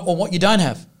you've got or what you don't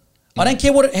have. I don't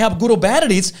care how good or bad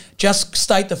it is, just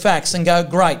state the facts and go,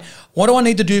 great, what do I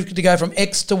need to do to go from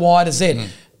X to Y to Z?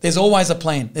 There's always a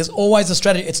plan. There's always a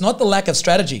strategy. It's not the lack of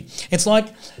strategy. It's like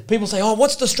people say,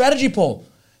 what's the strategy, Paul?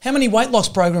 How many weight loss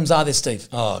programs are there, Steve?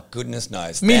 Oh, goodness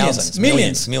knows. Millions. Thousands.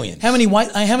 Millions.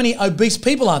 How many obese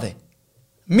people are there?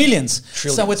 Millions.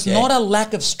 Trillions, so it's not a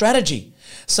lack of strategy.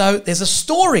 So there's a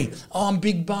story. I'm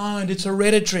big boned. It's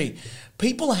hereditary.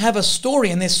 People have a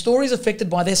story, and their story is affected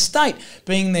by their state,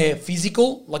 being their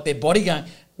physical, like their body going,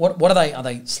 What are they? Are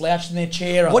they slouched in their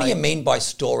chair? What do you mean by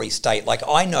story state? Like,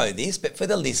 I know this, but for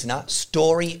the listener,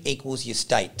 story equals your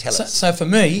state. Tell us. So for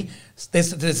me,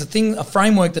 there's a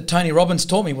framework that Tony Robbins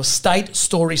taught me was state,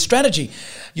 story, strategy.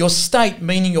 Your state,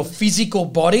 meaning your physical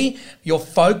body, your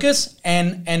focus,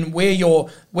 and where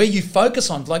you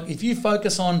focus on. Like, if you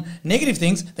focus on negative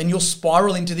things, then you'll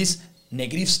spiral into this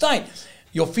negative state.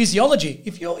 Your physiology,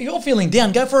 if you're feeling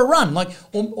down, go for a run,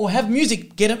 or have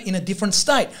music, get them in a different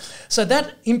state. So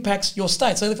that impacts your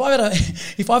state. So if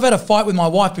I've had a fight with my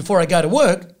wife before I go to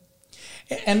work,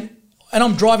 and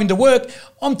I'm driving to work,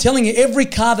 I'm telling you, every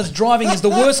car that's driving is the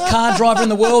worst car driver in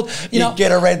the world. You know,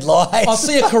 get a red light. I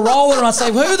see a Corolla and I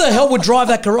say, who the hell would drive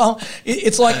that Corolla?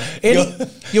 It's like, Eddie,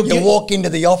 you walk into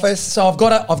the office. So I've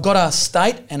got a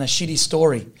state and a shitty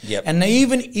story. Yep. And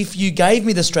even if you gave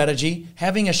me the strategy,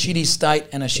 having a shitty state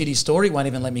and a shitty story won't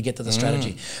even let me get to the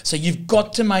strategy. So you've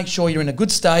got to make sure you're in a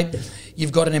good state.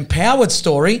 You've got an empowered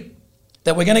story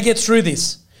that we're going to get through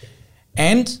this.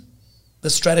 And the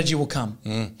strategy will come.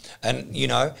 And, you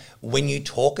know, when you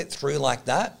talk it through like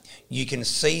that, you can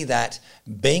see that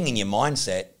being in your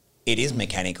mindset, it is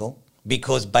mechanical,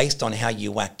 because based on how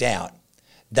you whacked out,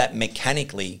 that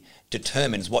mechanically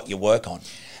determines what you work on.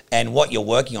 And what you're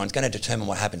working on is going to determine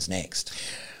what happens next.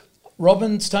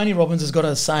 Tony Robbins has got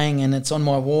a saying, and it's on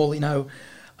my wall, you know,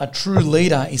 a true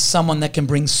leader is someone that can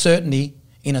bring certainty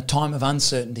in a time of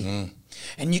uncertainty.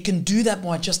 And you can do that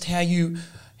by just how you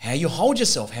hold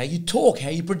yourself, how you talk, how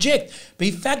you project.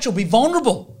 Be factual, be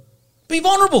vulnerable. Be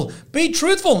vulnerable, be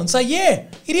truthful and say, yeah,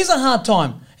 it is a hard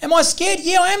time. Am I scared?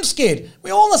 Yeah, I am scared.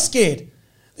 We all are scared.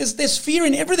 There's fear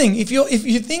in everything. If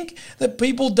you think that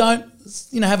people don't,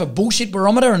 have a bullshit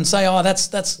barometer and say, oh,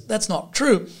 that's not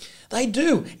true, they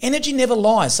do. Energy never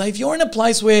lies. So if you're in a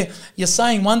place where you're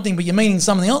saying one thing but you're meaning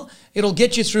something else, it'll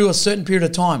get you through a certain period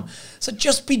of time. So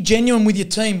just be genuine with your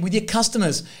team, with your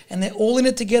customers, and they're all in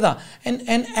it together.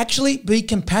 And actually be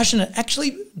compassionate.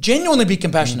 Actually genuinely be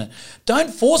compassionate. Don't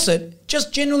force it.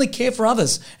 Just genuinely care for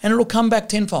others, and it'll come back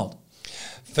tenfold.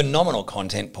 Phenomenal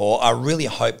content, Paul. I really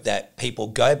hope that people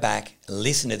go back,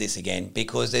 listen to this again,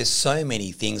 because there's so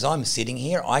many things. I'm sitting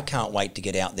here, I can't wait to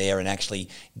get out there and actually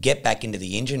get back into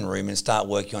the engine room and start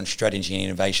working on strategy and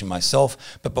innovation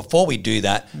myself. But before we do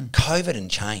that, COVID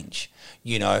and change.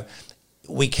 You know,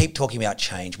 we keep talking about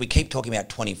change. We keep talking about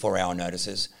 24-hour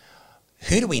notices.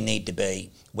 Who do we need to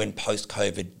be when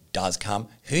post-COVID does come?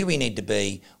 Who do we need to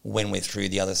be when we're through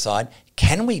the other side?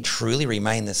 Can we truly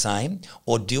remain the same,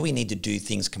 or do we need to do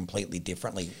things completely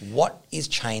differently? What is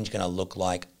change going to look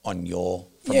like from your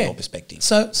perspective?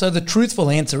 So the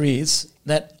truthful answer is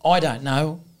that I don't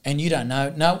know and you don't know.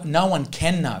 No one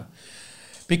can know,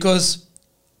 because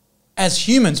as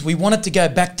humans, we want it to go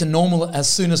back to normal as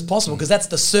soon as possible, because that's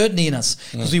the certainty in us,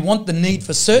 because we want the need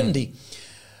for certainty.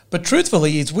 But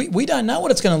truthfully, is we don't know what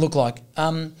it's going to look like.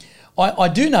 I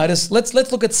do notice, let's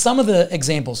look at some of the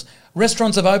examples.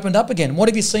 Restaurants have opened up again. What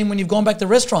have you seen when you've gone back to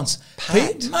restaurants?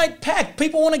 Packed. Packed.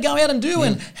 People want to go out and do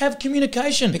and have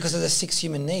communication. Because of the 6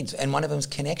 human needs, and one of them is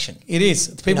connection. It is.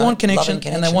 People want connection,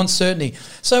 and they want certainty.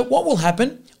 So what will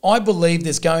happen? I believe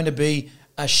there's going to be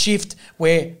a shift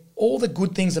where all the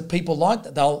good things that people like,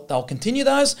 they'll continue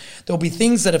those. There'll be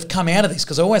things that have come out of this,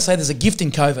 because I always say there's a gift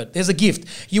in COVID. There's a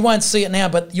gift. You won't see it now,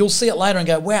 but you'll see it later and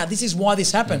go, wow, this is why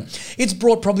this happened. It's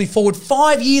brought probably forward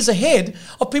 5 years ahead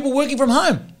of people working from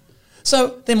home.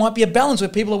 So there might be a balance where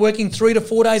people are working 3 to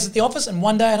 4 days at the office and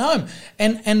 1 day at home,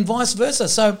 and vice versa.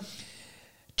 So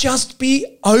just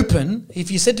be open. If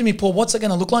you said to me, Paul, what's it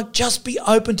going to look like? Just be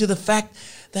open to the fact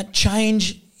that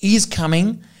change is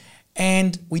coming.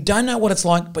 And we don't know what it's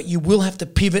like, but you will have to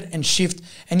pivot and shift.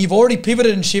 And you've already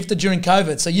pivoted and shifted during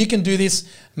COVID, so you can do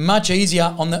this much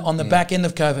easier on the back end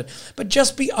of COVID. But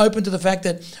just be open to the fact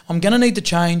that I'm going to need to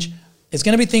change. There's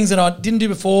going to be things that I didn't do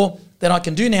before that I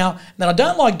can do now that I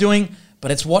don't like doing,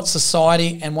 but it's what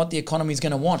society and what the economy is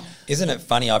going to want. Isn't it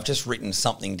funny? I've just written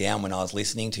something down when I was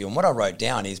listening to you, and what I wrote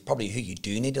down is probably who you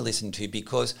do need to listen to,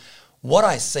 because what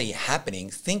I see happening,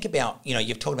 think about,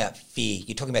 you've talked about fear,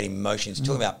 you're talking about emotions, you're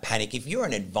talking about panic. If you're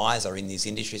an advisor in this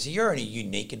industry, so you're a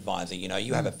unique advisor,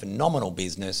 you have a phenomenal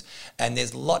business, and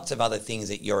there's lots of other things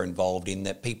that you're involved in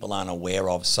that people aren't aware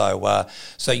of.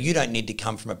 So you don't need to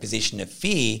come from a position of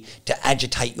fear to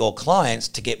agitate your clients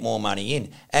to get more money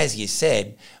in. As you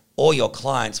said, all your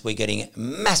clients were getting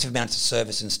massive amounts of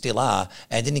service and still are,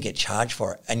 and didn't get charged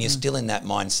for it. And you're still in that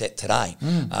mindset today.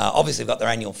 Obviously, they've got their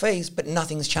annual fees, but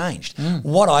nothing's changed.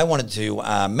 What I wanted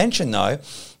to mention, though,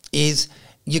 is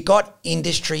you got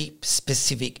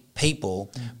industry-specific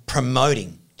people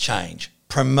promoting change,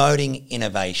 promoting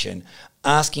innovation,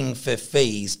 asking for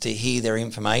fees to hear their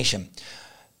information.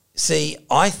 See,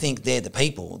 I think they're the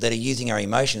people that are using our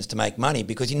emotions to make money,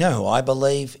 because you know who I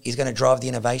believe is going to drive the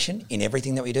innovation in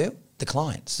everything that we do? The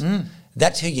clients.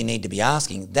 That's who you need to be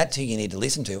asking. That's who you need to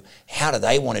listen to. How do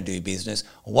they want to do business?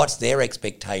 What's their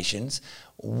expectations?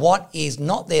 What is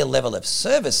not their level of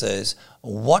services?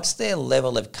 What's their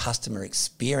level of customer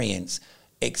experience,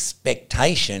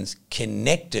 expectations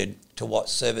connected to what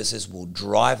services will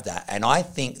drive that? And I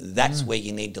think that's where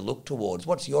you need to look towards.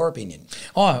 What's your opinion?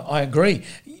 Oh, I agree.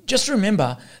 Just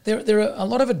remember, there are a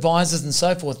lot of advisors and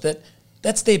so forth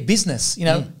that's their business,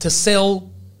 to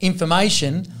sell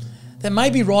information that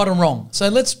may be right or wrong. So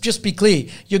let's just be clear.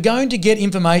 You're going to get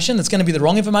information that's going to be the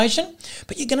wrong information,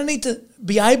 but you're going to need to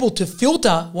be able to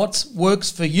filter what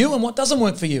works for you and what doesn't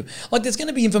work for you. Like, there's going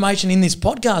to be information in this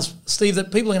podcast, Steve,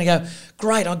 that people are going to go,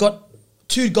 great, I got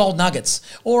 2 gold nuggets,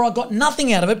 or I got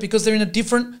nothing out of it because they're in a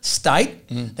different state.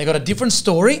 They got a different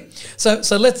story. So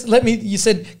you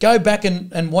said go back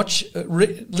and watch,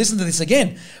 listen to this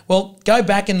again. Well, go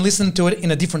back and listen to it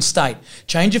in a different state.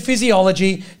 Change your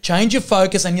physiology, change your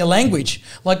focus and your language.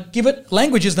 Like, give it,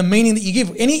 language is the meaning that you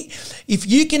give. If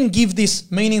you can give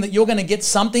this meaning that you're going to get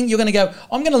something, you're going to go,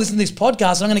 I'm going to listen to this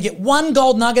podcast and I'm going to get 1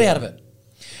 gold nugget out of it.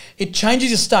 It changes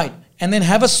your state. And then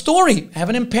have a story, have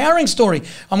an empowering story.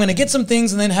 I'm going to get some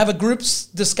things and then have a group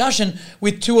discussion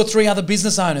with 2 or 3 other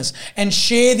business owners and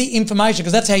share the information,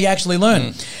 because that's how you actually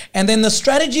learn. And then the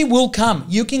strategy will come.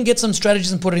 You can get some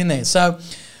strategies and put it in there. So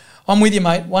I'm with you,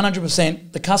 mate,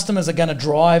 100%. The customers are going to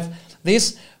drive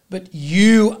this, but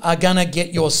you are going to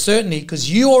get your certainty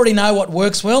because you already know what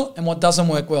works well and what doesn't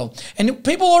work well. And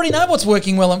people already know what's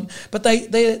working well, but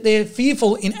they're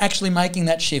fearful in actually making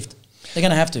that shift. They're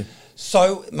going to have to.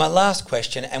 So my last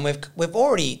question, and we've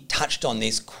already touched on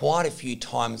this quite a few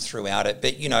times throughout it,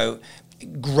 but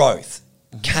growth,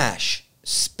 cash,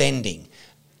 spending,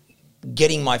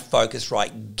 getting my focus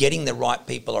right, getting the right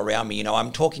people around me.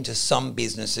 I'm talking to some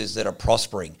businesses that are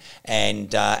prospering,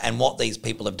 and what these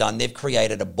people have done, they've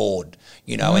created a board,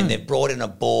 and they've brought in a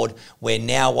board where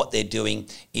now what they're doing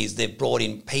is they've brought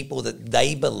in people that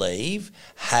they believe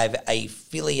have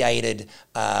affiliated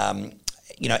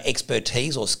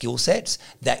expertise or skill sets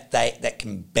that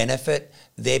can benefit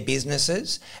their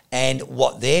businesses. And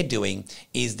what they're doing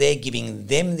is they're giving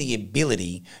them the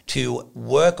ability to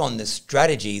work on the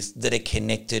strategies that are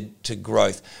connected to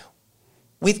growth.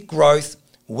 With growth,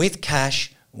 with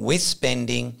cash, with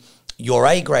spending, your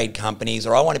A-grade companies,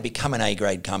 or I want to become an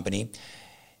A-grade company.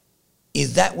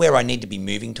 Is that where I need to be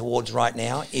moving towards right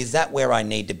now? Is that where I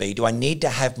need to be? Do I need to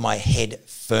have my head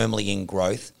firmly in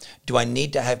growth? Do I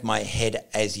need to have my head,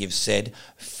 as you've said,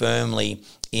 firmly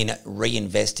in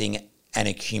reinvesting and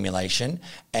accumulation?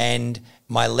 And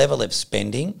my level of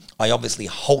spending, I obviously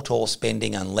halt all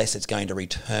spending unless it's going to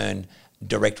return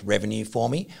direct revenue for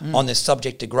me. On the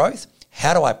subject of growth,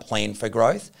 how do I plan for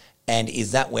growth? And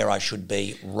is that where I should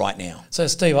be right now? So,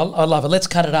 Steve, I love it. Let's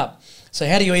cut it up. So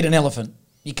how do you eat an elephant?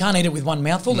 You can't eat it with one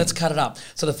mouthful. Let's cut it up.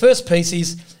 So the first piece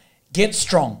is get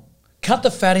strong. Cut the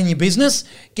fat in your business,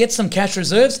 get some cash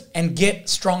reserves, and get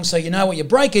strong so you know what your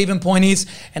break-even point is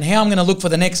and how I'm going to look for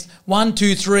the next 1,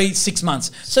 2, 3, 6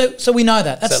 months. So we know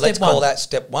that. That's so step 1. Let's call that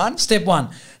step 1. Step 1.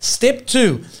 Step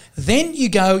 2. Then you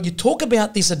talk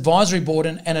about this advisory board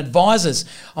and advisors.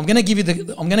 I'm going to give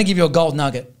you a gold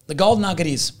nugget. The gold nugget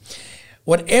is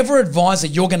whatever advisor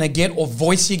you're going to get or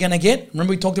voice you're going to get.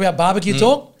 Remember we talked about barbecue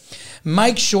talk?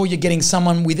 Make sure you're getting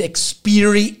someone with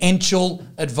experiential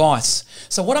advice.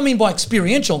 So what I mean by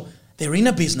experiential, they're in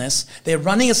a business, they're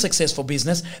running a successful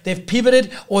business, they've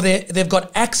pivoted, or they've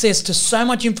got access to so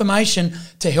much information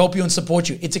to help you and support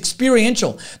you. It's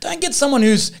experiential. Don't get someone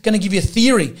who's going to give you a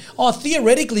theory. Oh,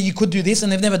 theoretically you could do this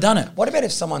and they've never done it. What about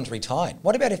if someone's retired?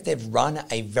 What about if they've run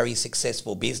a very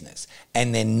successful business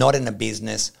and they're not in a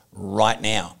business right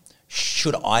now?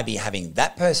 Should I be having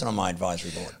that person on my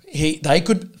advisory board? They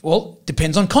could,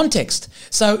 depends on context.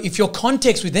 So if your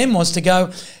context with them was to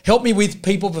go, help me with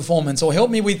people performance or help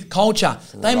me with culture,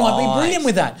 they might be brilliant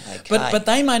with that. Okay. But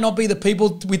they may not be the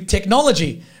people with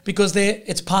technology because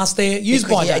it's past their use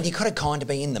by date. And you've got to kind of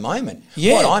be in the moment.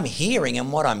 Yeah. What I'm hearing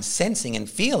and what I'm sensing and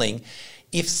feeling,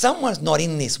 if someone's not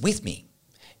in this with me,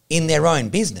 in their own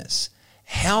business,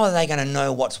 how are they going to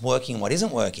know what's working and what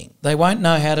isn't working? They won't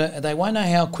know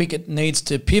how quick it needs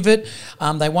to pivot.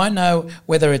 They won't know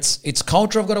whether it's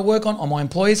culture I've got to work on my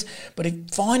employees. But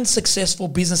find successful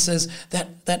businesses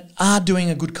that are doing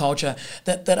a good culture,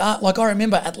 that are, like I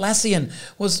remember Atlassian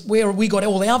was where we got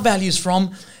all our values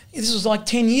from. This was like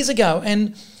 10 years ago.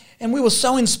 And we were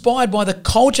so inspired by the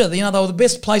culture, they were the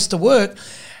best place to work.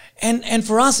 And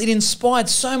for us, it inspired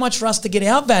so much for us to get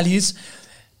our values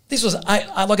this was,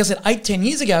 like I said, 8-10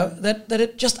 years ago, that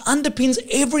it just underpins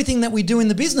everything that we do in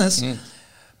the business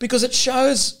because it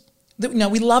shows that,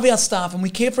 we love our staff and we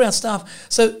care for our staff.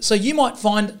 So you might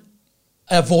find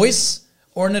a voice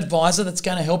or an advisor that's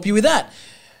going to help you with that.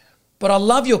 But I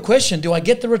love your question. Do I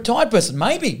get the retired person?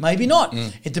 Maybe, maybe not.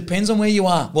 It depends on where you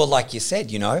are. Well, like you said,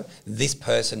 this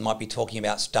person might be talking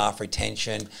about staff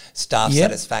retention, staff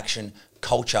satisfaction,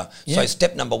 culture. So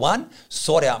step number 1,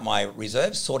 sort out my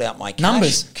reserves, sort out my cash.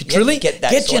 Numbers. Truly,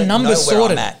 get your numbers sorted. Know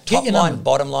where I'm at. Top line,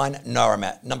 bottom line, know where I'm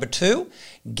at. Number 2,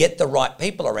 get the right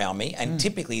people around me. And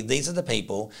typically these are the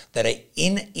people that are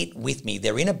in it with me.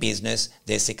 They're in a business.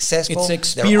 They're successful. It's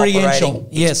experiential.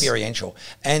 Experiential.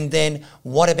 And then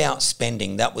what about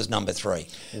spending? That was number 3.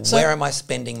 Where am I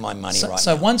spending my money right now?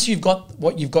 So once you've got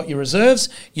your reserves,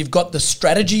 you've got the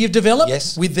strategy you've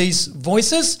developed with these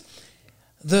voices,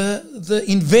 the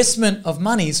investment of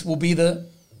monies will be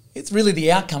it's really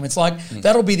the outcome. It's like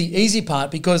that'll be the easy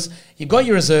part because you've got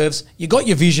your reserves, you've got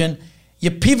your vision,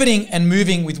 you're pivoting and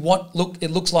moving with what it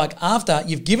looks like after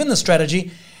you've given the strategy,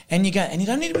 and you go, and you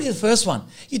don't need to be the first one.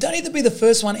 You don't need to be the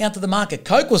first one out to the market.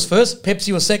 Coke was first,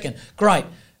 Pepsi was second. Great.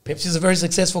 Pepsi is a very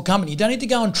successful company. You don't need to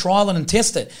go and trial it and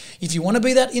test it. If you want to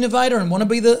be that innovator and want to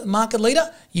be the market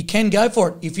leader, you can go for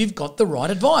it if you've got the right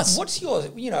advice. What's your,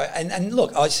 and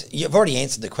look, you've already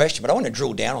answered the question, but I want to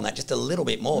drill down on that just a little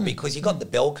bit more because you got the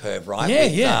bell curve, right?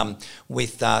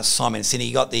 With Simon Sinek,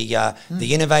 you got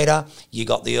the innovator, you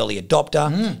got the early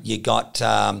adopter, you got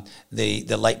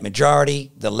the late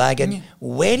majority, the laggard.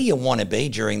 Where do you want to be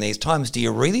during these times? Do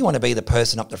you really want to be the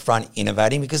person up the front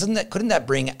innovating? Because couldn't that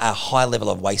bring a high level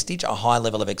of wastage, a high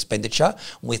level of expenditure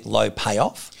with low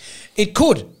payoff? It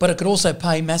could, but it could also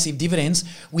pay massive dividends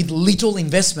with little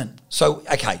investment. So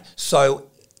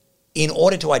in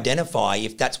order to identify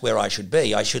if that's where I should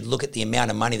be, I should look at the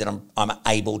amount of money that I'm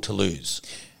able to lose.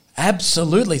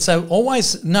 Absolutely. So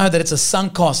always know that it's a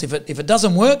sunk cost if it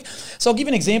doesn't work. So I'll give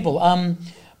you an example.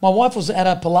 My wife was at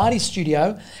a Pilates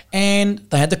studio and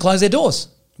they had to close their doors.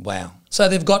 Wow. So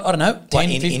they've got, 10,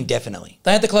 indefinitely.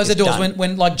 They had to close their doors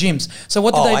when like gyms. So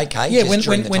what did they? Okay. Yeah,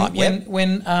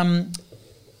 when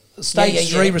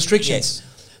stage 3 restrictions. Yes.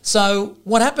 So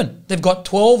what happened? They've got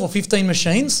 12 or 15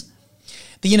 machines.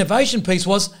 The innovation piece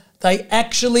was they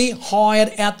actually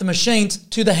hired out the machines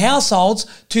to the households,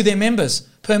 to their members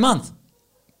per month.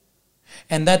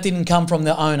 And that didn't come from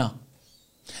the owner.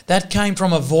 That came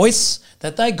from a voice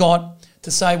that they got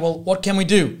to say, well, what can we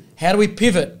do? How do we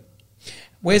pivot?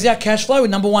 Where's our cash flow?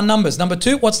 Number 1, numbers. Number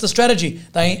 2, what's the strategy?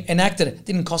 They enacted it.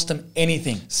 Didn't cost them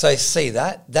anything. So see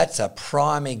that's a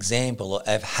prime example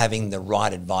of having the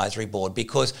right advisory board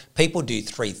because people do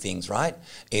 3 things, right?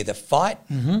 Either fight,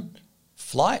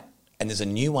 flight, and there's a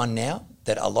new one now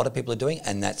that a lot of people are doing,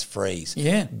 and that's freeze.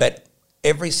 Yeah. But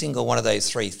every single one of those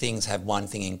 3 things have one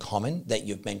thing in common that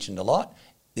you've mentioned a lot,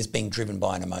 is being driven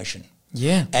by an emotion.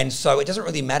 Yeah. And so it doesn't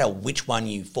really matter which one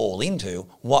you fall into.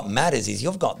 What matters is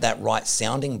you've got that right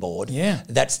sounding board. Yeah.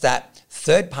 That's that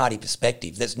third party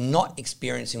perspective that's not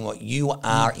experiencing what you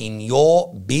are in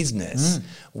your business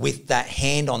with that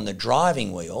hand on the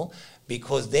driving wheel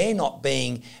because they're not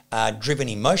being driven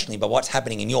emotionally by what's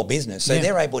happening in your business. So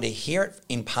they're able to hear it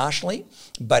impartially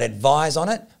but advise on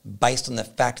it based on the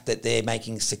fact that they're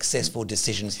making successful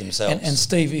decisions themselves. And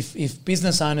Steve, if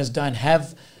business owners don't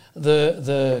have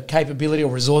the capability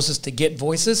or resources to get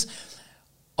voices,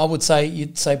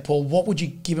 you'd say, Paul, what would you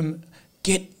give them?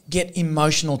 Get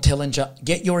emotional intelligence up.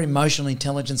 Get your emotional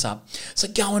intelligence up. So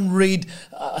go and read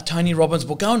a Tony Robbins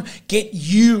book. Go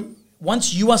and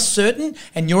once you are certain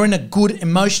and you're in a good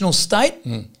emotional state,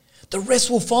 the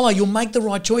rest will follow. You'll make the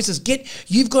right choices.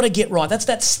 You've got to get right. That's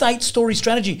that state story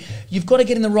strategy. You've got to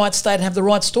get in the right state and have the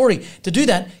right story. To do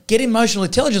that, get emotional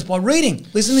intelligence by reading,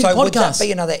 listening to podcasts. So would that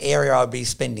be another area I would be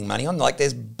spending money on? Like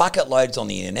there's bucket loads on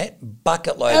the internet,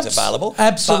 bucket loads available.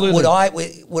 Absolutely.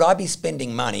 But would I be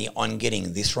spending money on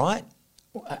getting this right?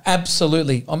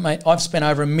 Absolutely. Mate, I've spent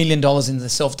over $1 million in the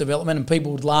self-development and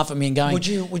people would laugh at me and going...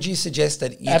 Would you suggest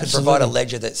that you could provide a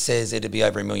ledger that says it'd be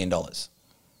over $1 million?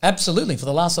 Absolutely.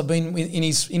 I've been in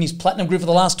his platinum group for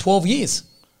the last 12 years.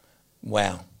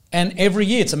 Wow. And every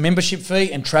year it's a membership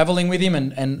fee and traveling with him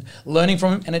and learning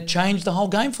from him, and it changed the whole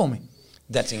game for me.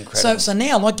 That's incredible. So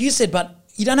now, like you said, but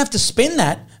you don't have to spend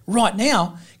that right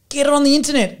now. Get it on the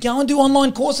internet. Go and do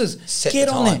online courses. Get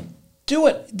on there. Do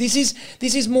it. This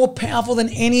is more powerful than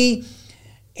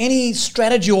any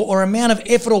strategy or amount of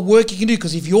effort or work you can do,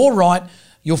 because if you're right,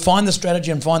 you'll find the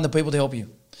strategy and find the people to help you.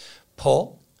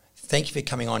 Paul, thank you for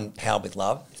coming on Powered with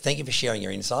Love. Thank you for sharing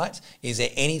your insights. Is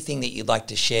there anything that you'd like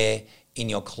to share in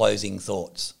your closing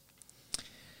thoughts?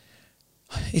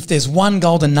 If there's one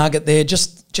golden nugget there,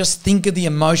 just just think of the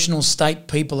emotional state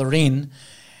people are in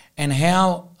and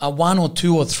how a 1 or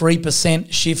 2 or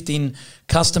 3% shift in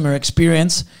customer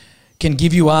experience can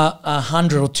give you a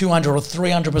 100 or 200 or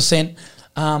 300%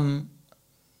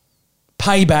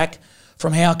 payback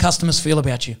from how customers feel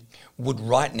about you. Would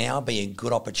right now be a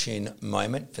good opportune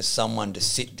moment for someone to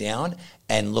sit down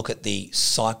and look at the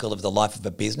cycle of the life of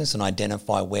a business and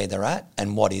identify where they're at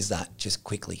and what is that, just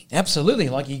quickly? Absolutely.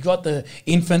 Like you've got the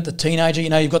infant, the teenager,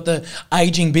 you've got the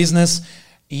aging business.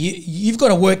 You've got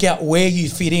to work out where you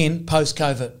fit in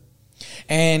post-COVID.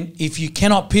 And if you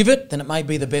cannot pivot, then it may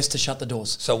be the best to shut the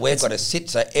doors. So we've got to sit,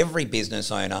 so every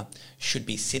business owner should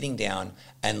be sitting down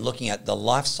and looking at the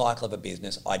life cycle of a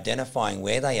business, identifying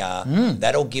where they are.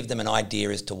 That'll give them an idea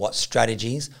as to what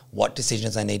strategies, what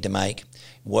decisions they need to make,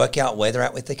 work out where they're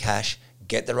at with the cash,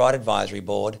 get the right advisory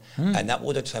board, and that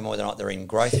will determine whether or not they're in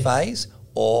growth phase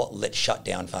or let's shut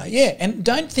down phase. Yeah, and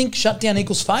don't think shutdown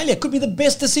equals failure. It could be the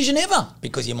best decision ever.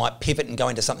 Because you might pivot and go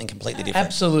into something completely different.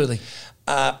 Absolutely.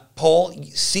 Paul,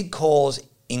 Sidcor's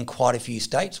in quite a few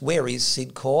states. Where is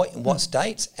Sidcor? In what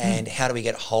states? And how do we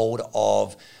get hold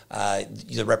of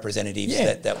the representatives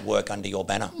that work under your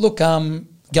banner? Look, go on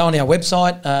our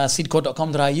website,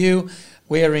 sidcor.com.au.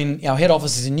 Our head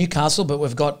office is in Newcastle, but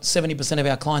we've got 70% of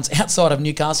our clients outside of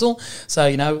Newcastle.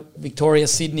 So, Victoria,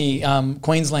 Sydney,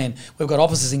 Queensland. We've got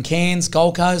offices in Cairns,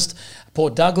 Gold Coast,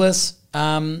 Port Douglas,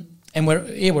 and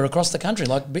we're across the country.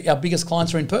 Like our biggest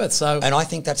clients are in Perth. So, and I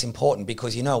think that's important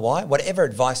because you know why? Whatever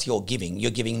advice you're giving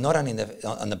not only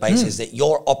on the basis that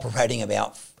you're operating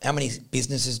about. How many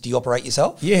businesses do you operate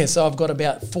yourself? Yeah, so I've got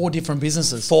about 4 different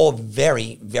businesses. 4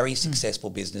 very, very successful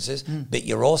businesses, but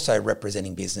you're also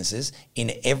representing businesses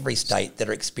in every state that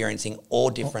are experiencing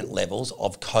all different levels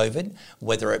of COVID,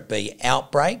 whether it be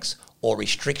outbreaks or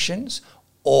restrictions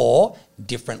or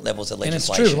different levels of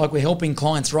legislation. And it's true, like we're helping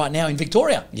clients right now in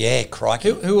Victoria. Yeah,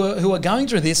 crikey. Who are going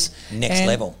through this. Next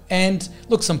level. And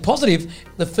look, some positive,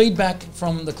 the feedback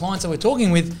from the clients that we're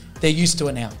talking with, they're used to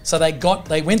it now. So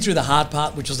they went through the hard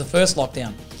part, which was the first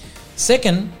lockdown.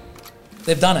 Second,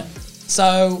 they've done it.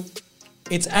 So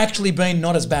it's actually been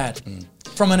not as bad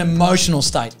from an emotional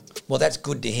state. Well, that's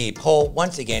good to hear. Paul,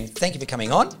 once again, thank you for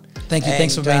coming on. Thank you.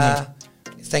 Thanks for being here.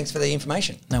 Thanks for the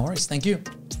information. No worries. Thank you.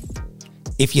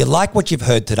 If you like what you've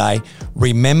heard today,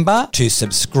 remember to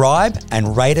subscribe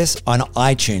and rate us on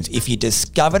iTunes. If you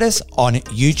discovered us on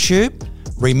YouTube,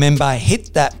 remember,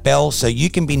 hit that bell so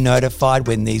you can be notified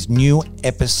when these new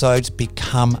episodes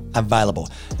become available.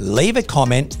 Leave a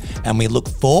comment and we look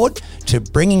forward to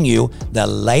bringing you the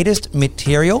latest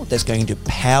material that's going to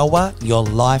power your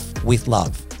life with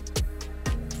love.